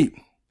cuts of meat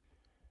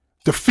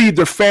to feed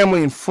their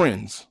family and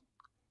friends.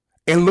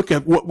 And look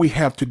at what we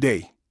have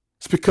today.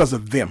 It's because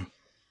of them.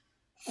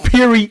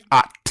 Period.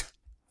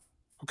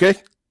 Okay?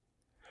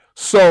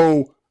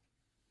 So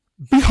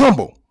be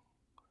humble.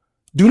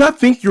 Do not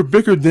think you're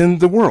bigger than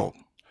the world.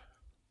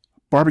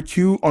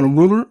 Barbecue on a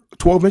ruler,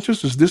 12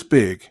 inches, is this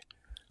big.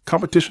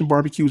 Competition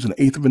barbecue is an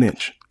eighth of an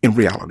inch in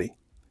reality.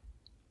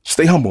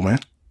 Stay humble, man.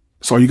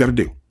 That's all you got to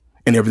do.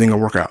 And everything will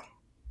work out.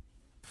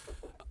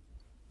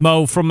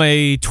 Mo, from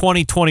a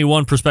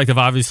 2021 perspective,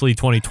 obviously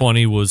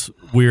 2020 was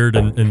weird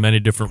in many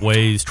different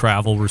ways.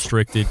 Travel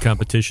restricted,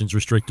 competitions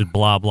restricted,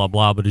 blah, blah,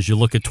 blah. But as you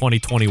look at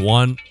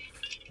 2021,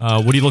 what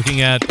are you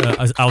looking at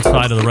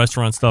outside of the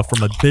restaurant stuff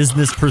from a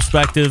business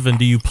perspective? And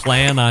do you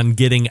plan on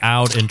getting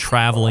out and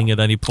traveling at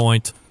any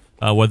point,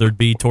 whether it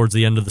be towards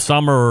the end of the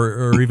summer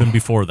or even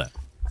before that?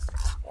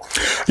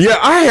 Yeah,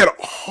 I had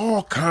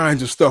all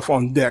kinds of stuff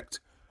on deck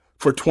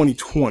for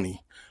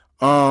 2020.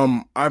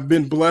 I've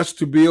been blessed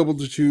to be able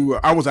to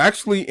I was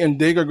actually in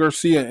Dega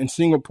Garcia in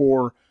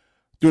Singapore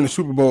during the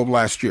Super Bowl of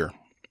last year.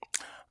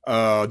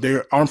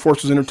 Their Armed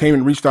Forces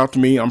Entertainment reached out to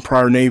me. I'm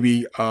prior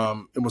Navy.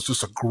 It was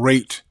just a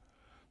great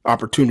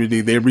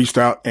opportunity. They reached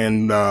out,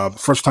 and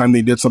first time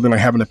they did something like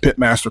having a pit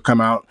master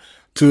come out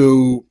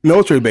to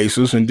military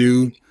bases and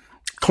do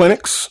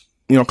clinics,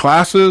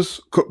 classes,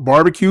 cook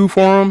barbecue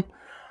for them.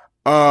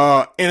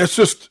 And it's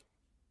just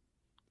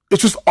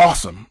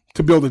awesome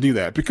to be able to do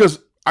that because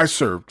I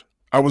served.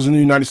 I was in the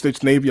United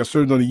States Navy. I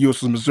served on the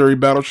USS Missouri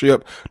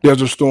battleship,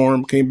 Desert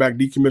Storm, came back,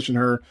 decommissioned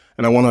her,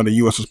 and I went on the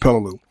USS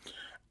Peleliu.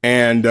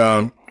 And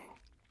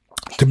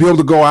to be able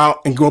to go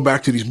out and go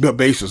back to these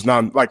bases.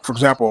 Now, like, for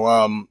example,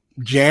 end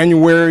of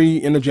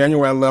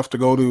January, I left to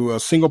go to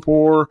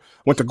Singapore,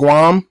 went to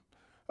Guam,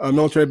 a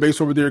military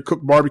base over there,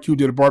 cooked barbecue,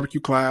 did a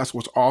barbecue class,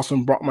 was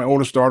awesome, brought my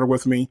oldest daughter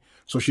with me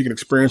so she could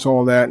experience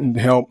all of that and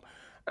help.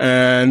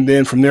 And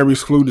then from there, we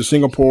flew to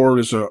Singapore.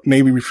 There's a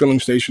Navy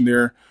refilling station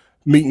there.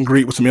 Meet and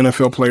greet with some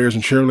NFL players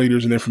and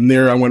cheerleaders. And then from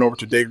there, I went over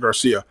to Dega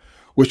Garcia,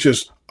 which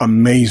is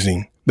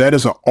amazing. That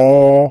is an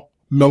all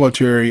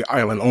military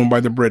island owned by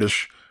the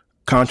British,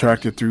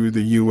 contracted through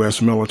the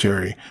U.S.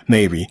 military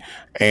Navy.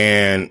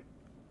 And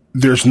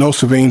there's no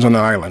civilians on the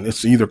island.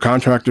 It's either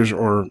contractors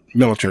or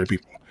military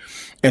people.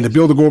 And to be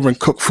able to go over and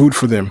cook food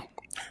for them.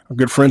 Our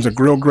good friends at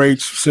Grill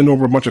Grates, send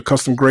over a bunch of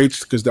custom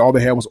grates because all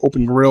they had was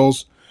open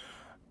grills.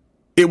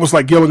 It was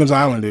like Gilligan's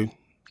Island, dude.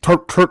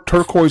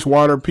 Turquoise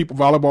water, people,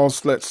 volleyball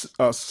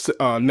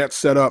nets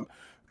set up.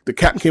 The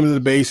captain came to the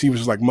base. He was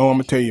just like, Mo, I'm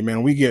going to tell you,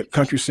 man, we get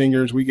country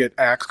singers, we get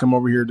acts come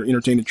over here to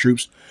entertain the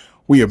troops.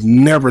 We have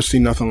never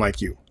seen nothing like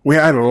you. We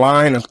had a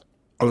line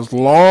as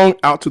long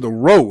out to the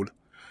road.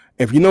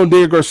 If you know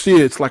Dega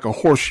Garcia, it's like a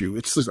horseshoe.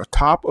 It's just the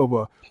top of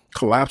a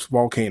collapsed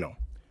volcano.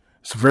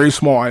 It's a very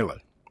small island,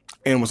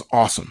 and it was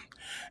awesome.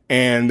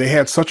 And they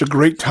had such a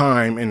great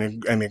time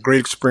and a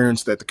great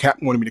experience that the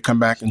captain wanted me to come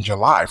back in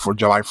July for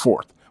July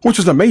 4th, which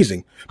is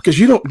amazing because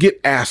you don't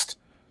get asked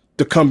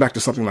to come back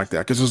to something like that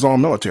because it's all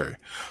military.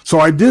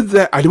 So I did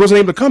that. I wasn't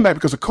able to come back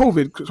because of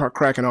COVID started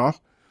cracking off.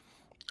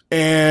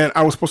 And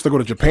I was supposed to go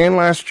to Japan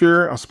last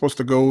year. I was supposed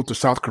to go to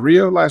South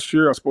Korea last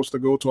year. I was supposed to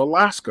go to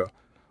Alaska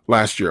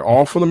last year,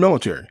 all for the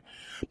military.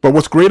 But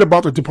what's great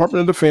about the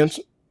Department of Defense,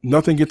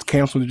 nothing gets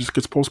canceled. It just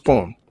gets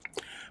postponed.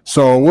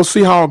 So we'll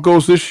see how it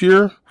goes this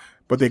year.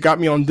 But they got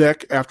me on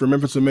deck after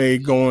Memphis and May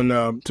going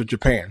to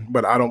Japan.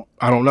 But I don't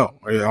know.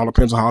 It all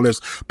depends on how it is.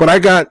 But I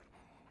got,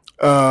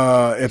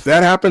 if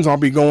that happens, I'll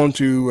be going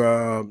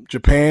to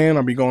Japan.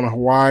 I'll be going to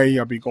Hawaii.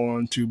 I'll be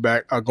going to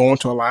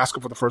Alaska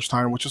for the first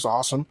time, which is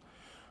awesome.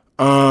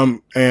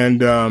 And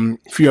a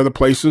few other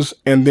places.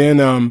 And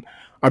then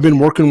I've been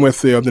working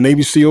with the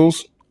Navy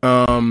SEALs.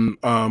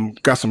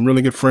 Got some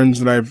really good friends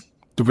that I've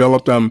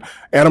developed.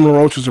 Adam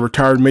LaRoche is a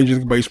retired Major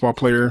League Baseball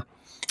player.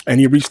 And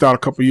he reached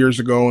out a year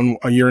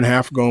and a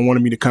half ago and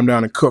wanted me to come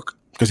down and cook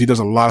because he does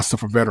a lot of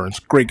stuff for veterans.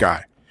 Great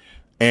guy.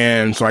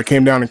 And so I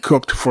came down and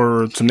cooked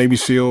for some Navy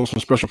SEALs, some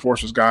Special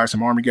Forces guys,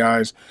 some Army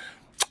guys.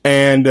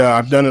 And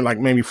I've done it like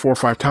maybe 4 or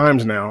 5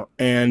 times now.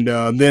 And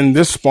then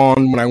this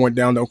spawned when I went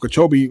down to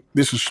Okeechobee.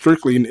 This is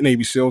strictly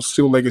Navy SEALs,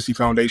 SEAL Legacy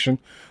Foundation.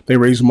 They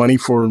raise money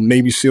for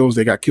Navy SEALs.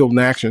 They got killed in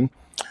action.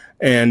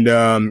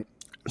 And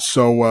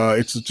so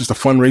it's just a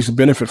fundraising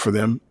benefit for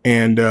them.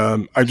 And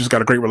I just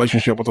got a great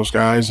relationship with those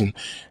guys.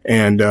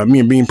 And me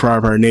and being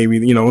prior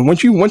Navy,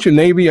 once you're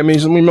Navy, I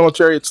mean,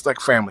 military, it's like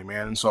family,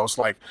 man. And so it's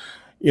like,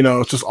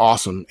 it's just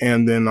awesome.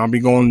 And then I'll be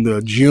going to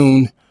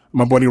June.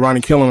 My buddy Ronnie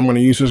Killen, I'm going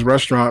to use his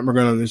restaurant.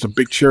 There's a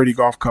big charity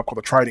golf cup called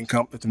the Trident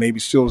Cup that the Navy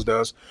SEALs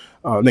does.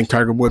 I think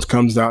Tiger Woods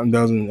comes out and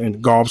does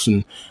and golfs.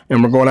 And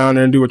we're going down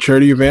there and do a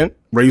charity event,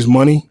 raise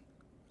money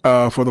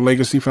for the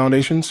Legacy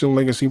Foundation, SEAL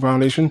Legacy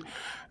Foundation.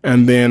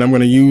 And then I'm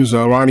going to use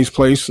Ronnie's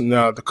place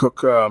to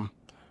cook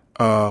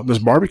this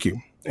barbecue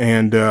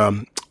and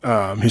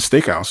his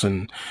steakhouse.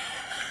 And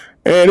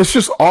And it's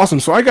just awesome.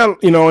 So I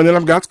got, and then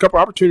I've got a couple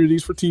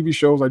opportunities for TV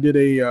shows. I did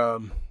a,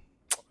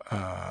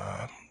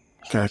 I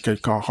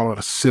call it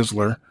a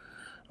sizzler.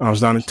 I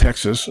was down in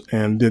Texas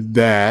and did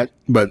that,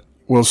 but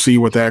we'll see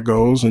what that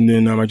goes. And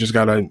then I just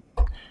got an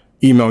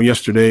email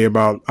yesterday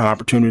about an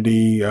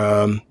opportunity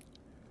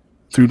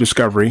through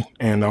Discovery,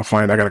 and I'll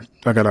find I got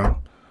a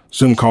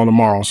Zoom call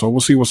tomorrow. So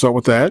we'll see what's up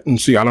with that and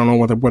see. I don't know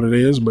what it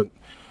is, but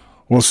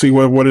we'll see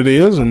what it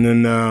is. And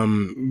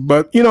then,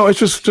 but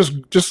it's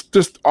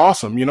just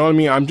awesome. You know what I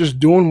mean? I'm just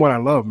doing what I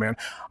love, man.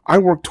 I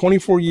worked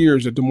 24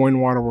 years at Des Moines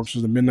Waterworks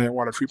as the midnight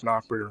water treatment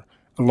operator,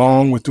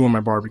 along with doing my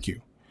barbecue,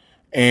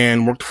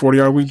 and worked a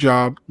 40-hour-a-week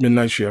job,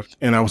 midnight shift.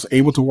 And I was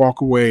able to walk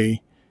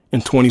away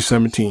in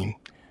 2017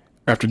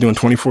 after doing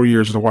 24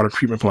 years at the water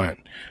treatment plant.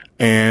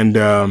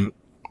 And,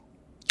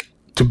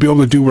 to be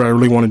able to do what I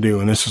really want to do,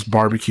 and this is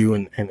barbecue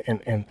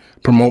and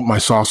promote my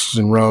sauces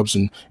and rubs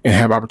and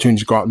have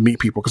opportunities to go out and meet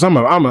people. Cause I'm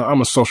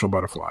a social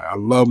butterfly. I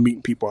love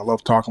meeting people. I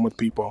love talking with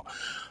people.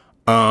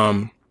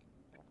 And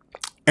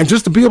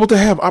just to be able to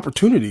have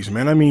opportunities,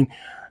 man. I mean,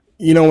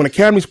 when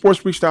Academy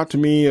Sports reached out to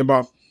me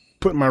about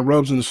putting my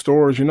rubs in the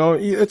stores,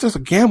 it's just a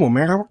gamble,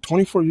 man. I worked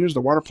 24 years at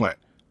the water plant,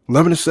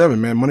 11 to 7,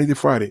 man, Monday to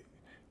Friday.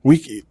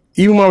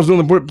 Even when I was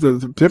doing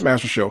the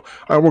Pitmaster show,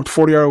 I worked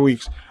 40-hour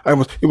weeks.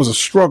 It was a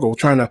struggle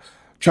trying to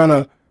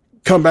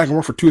come back and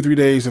work for 2 or 3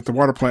 days at the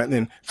water plant and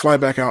then fly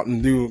back out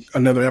and do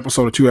another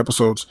episode or 2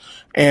 episodes.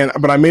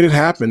 But I made it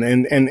happen,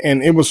 and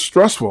it was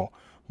stressful,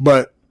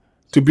 but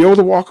to be able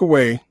to walk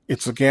away,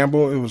 it's a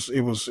gamble.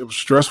 It was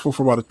stressful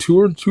for about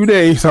 2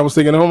 days. I was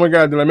thinking, oh my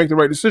God, did I make the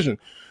right decision?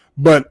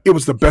 But it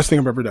was the best thing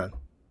I've ever done.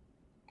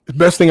 The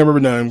best thing I've ever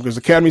done, because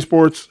Academy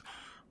Sports,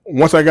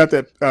 once I got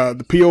that,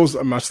 the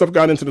POs, my stuff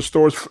got into the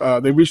stores.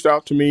 They reached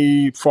out to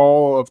me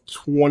fall of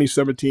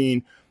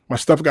 2017. My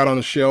stuff got on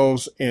the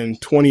shelves in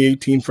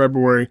 2018,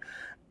 February,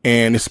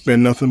 and it's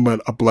been nothing but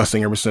a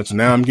blessing ever since.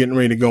 Now I'm getting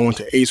ready to go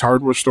into Ace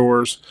hardware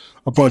stores,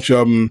 a bunch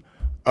of them.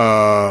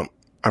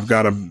 I've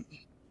got a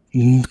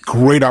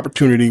great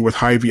opportunity with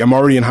Hy-Vee. I'm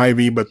already in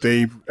Hy-Vee, but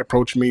they've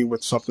approached me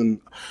with something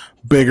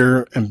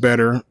bigger and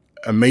better,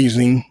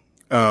 amazing,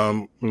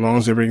 as long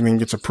as everything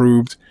gets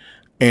approved.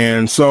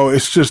 And so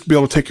it's just be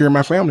able to take care of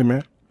my family,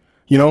 man.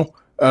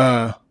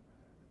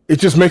 It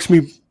just makes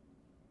me,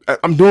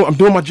 I'm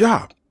doing my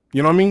job.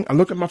 You know what I mean? I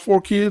look at my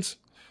 4 kids,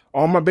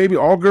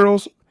 all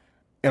girls,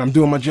 and I'm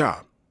doing my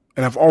job.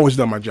 And I've always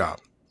done my job.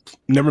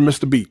 Never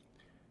missed a beat.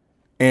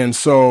 And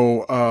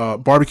so,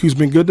 barbecue's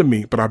been good to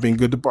me, but I've been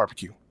good to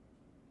barbecue.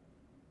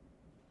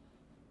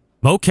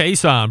 Moe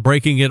Cason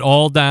breaking it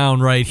all down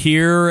right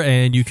here,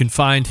 and you can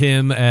find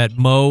him at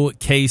Moe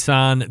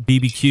Cason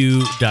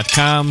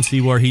BBQ.com.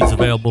 See where he's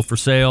available for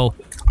sale,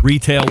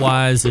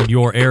 retail-wise, in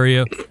your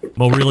area.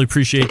 Moe, really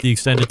appreciate the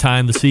extended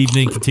time this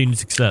evening. Continued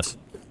success.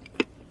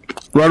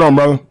 Right on,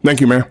 brother. Thank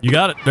you, man. You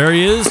got it. There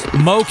he is,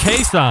 Moe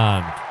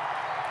Cason.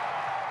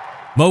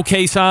 Moe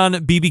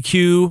Cason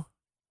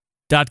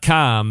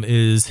BBQ.com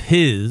is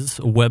his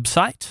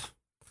website.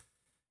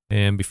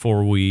 And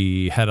before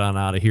we head on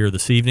out of here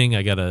this evening,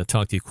 I got to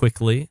talk to you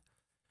quickly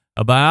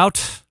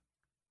about...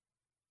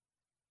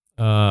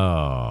 did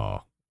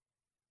I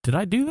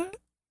do that?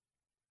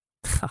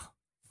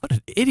 What an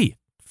idiot.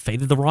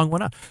 Faded the wrong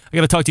one out. I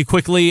got to talk to you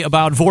quickly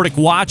about Vortic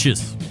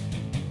watches.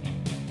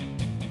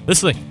 This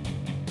thing.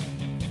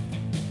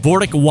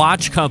 Vortic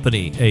Watch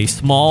Company, a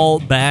small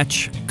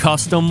batch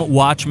custom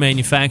watch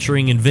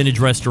manufacturing and vintage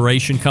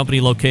restoration company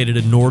located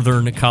in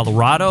northern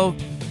Colorado.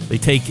 They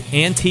take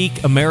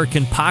antique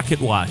American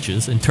pocket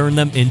watches and turn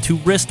them into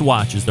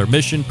wristwatches. Their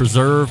mission,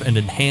 preserve and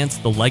enhance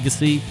the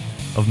legacy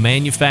of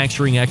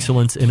manufacturing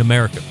excellence in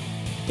America.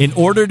 In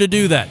order to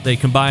do that, they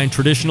combine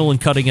traditional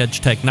and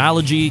cutting-edge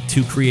technology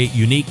to create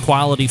unique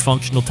quality,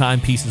 functional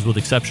timepieces with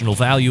exceptional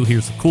value.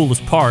 Here's the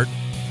coolest part.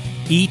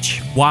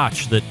 Each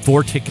watch that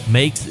Vortic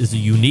makes is a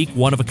unique,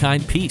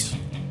 one-of-a-kind piece.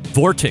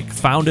 Vortic,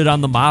 founded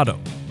on the motto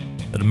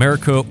that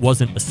America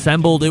wasn't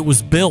assembled, it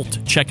was built.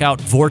 Check out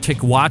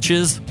Vortic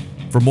Watches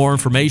for more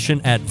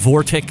information at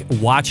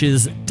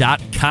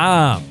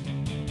vorticwatches.com.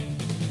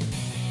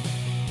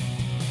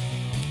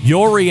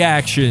 Your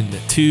reaction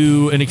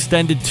to an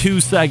extended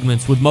 2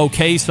 segments with Moe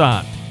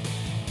Cason.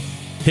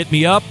 Hit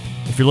me up.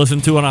 If you're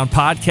listening to it on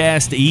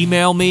podcast,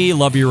 email me.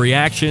 Love your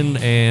reaction,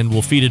 and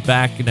we'll feed it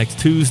back next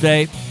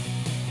Tuesday.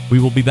 We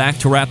will be back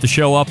to wrap the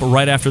show up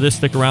right after this.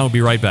 Stick around. We'll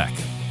be right back.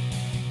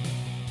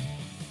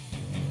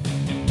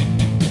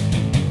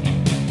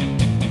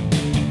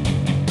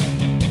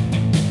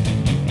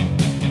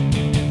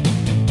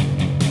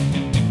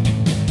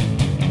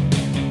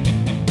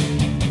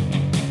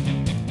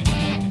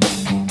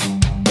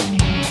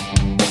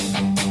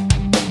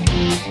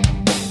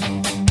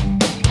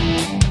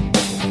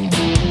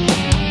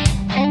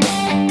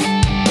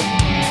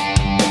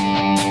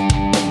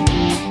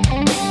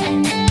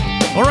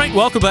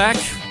 Welcome back.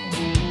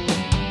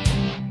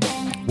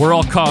 We're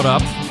all caught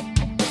up.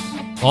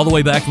 All the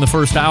way back in the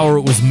first hour,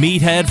 it was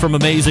Meathead from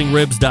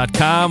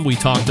AmazingRibs.com. We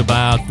talked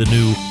about the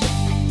new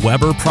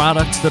Weber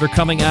products that are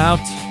coming out.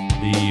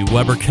 the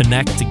Weber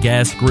Connect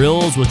gas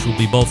grills, which will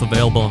be both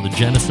available on the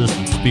Genesis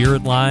and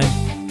Spirit line.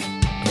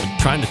 I've been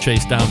trying to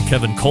chase down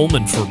Kevin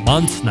Coleman for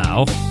months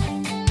now.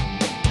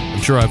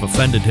 I'm sure I've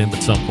offended him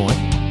at some point.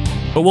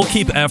 But we'll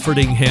keep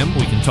efforting him.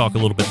 We can talk a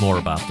little bit more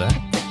about that.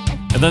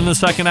 And then the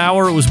second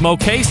hour, it was Moe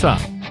Cason.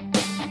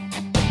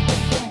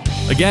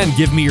 Again,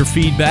 give me your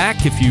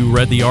feedback if you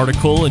read the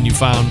article and you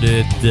found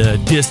it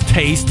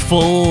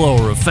distasteful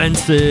or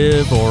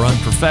offensive or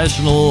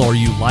unprofessional, or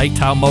you liked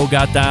how Mo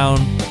got down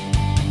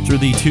through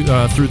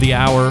the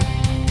hour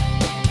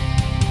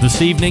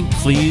this evening.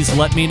 Please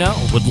let me know.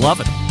 Would love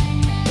it.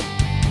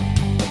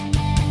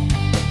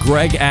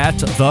 Greg at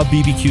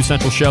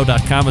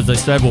thebbqcentralshow.com. As I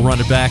said, we'll run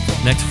it back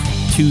next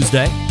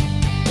Tuesday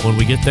when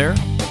we get there.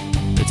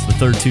 It's the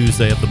third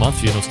Tuesday of the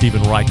month. You know,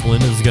 Stephen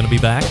Reichlin is going to be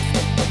back.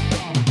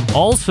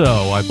 Also,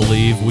 I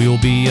believe we will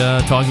be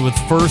talking with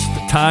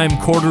first-time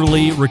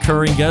quarterly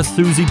recurring guest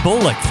Susie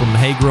Bullock from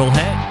Hey Grill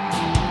Hey,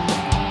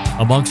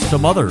 amongst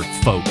some other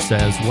folks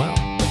as well.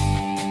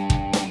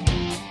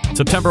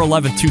 September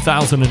 11th,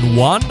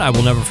 2001. I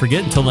will never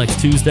forget. Until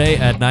next Tuesday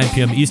at 9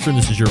 p.m. Eastern,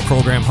 this is your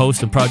program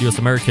host and proud U.S.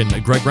 American,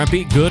 Greg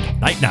Rempe. Good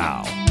night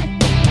now.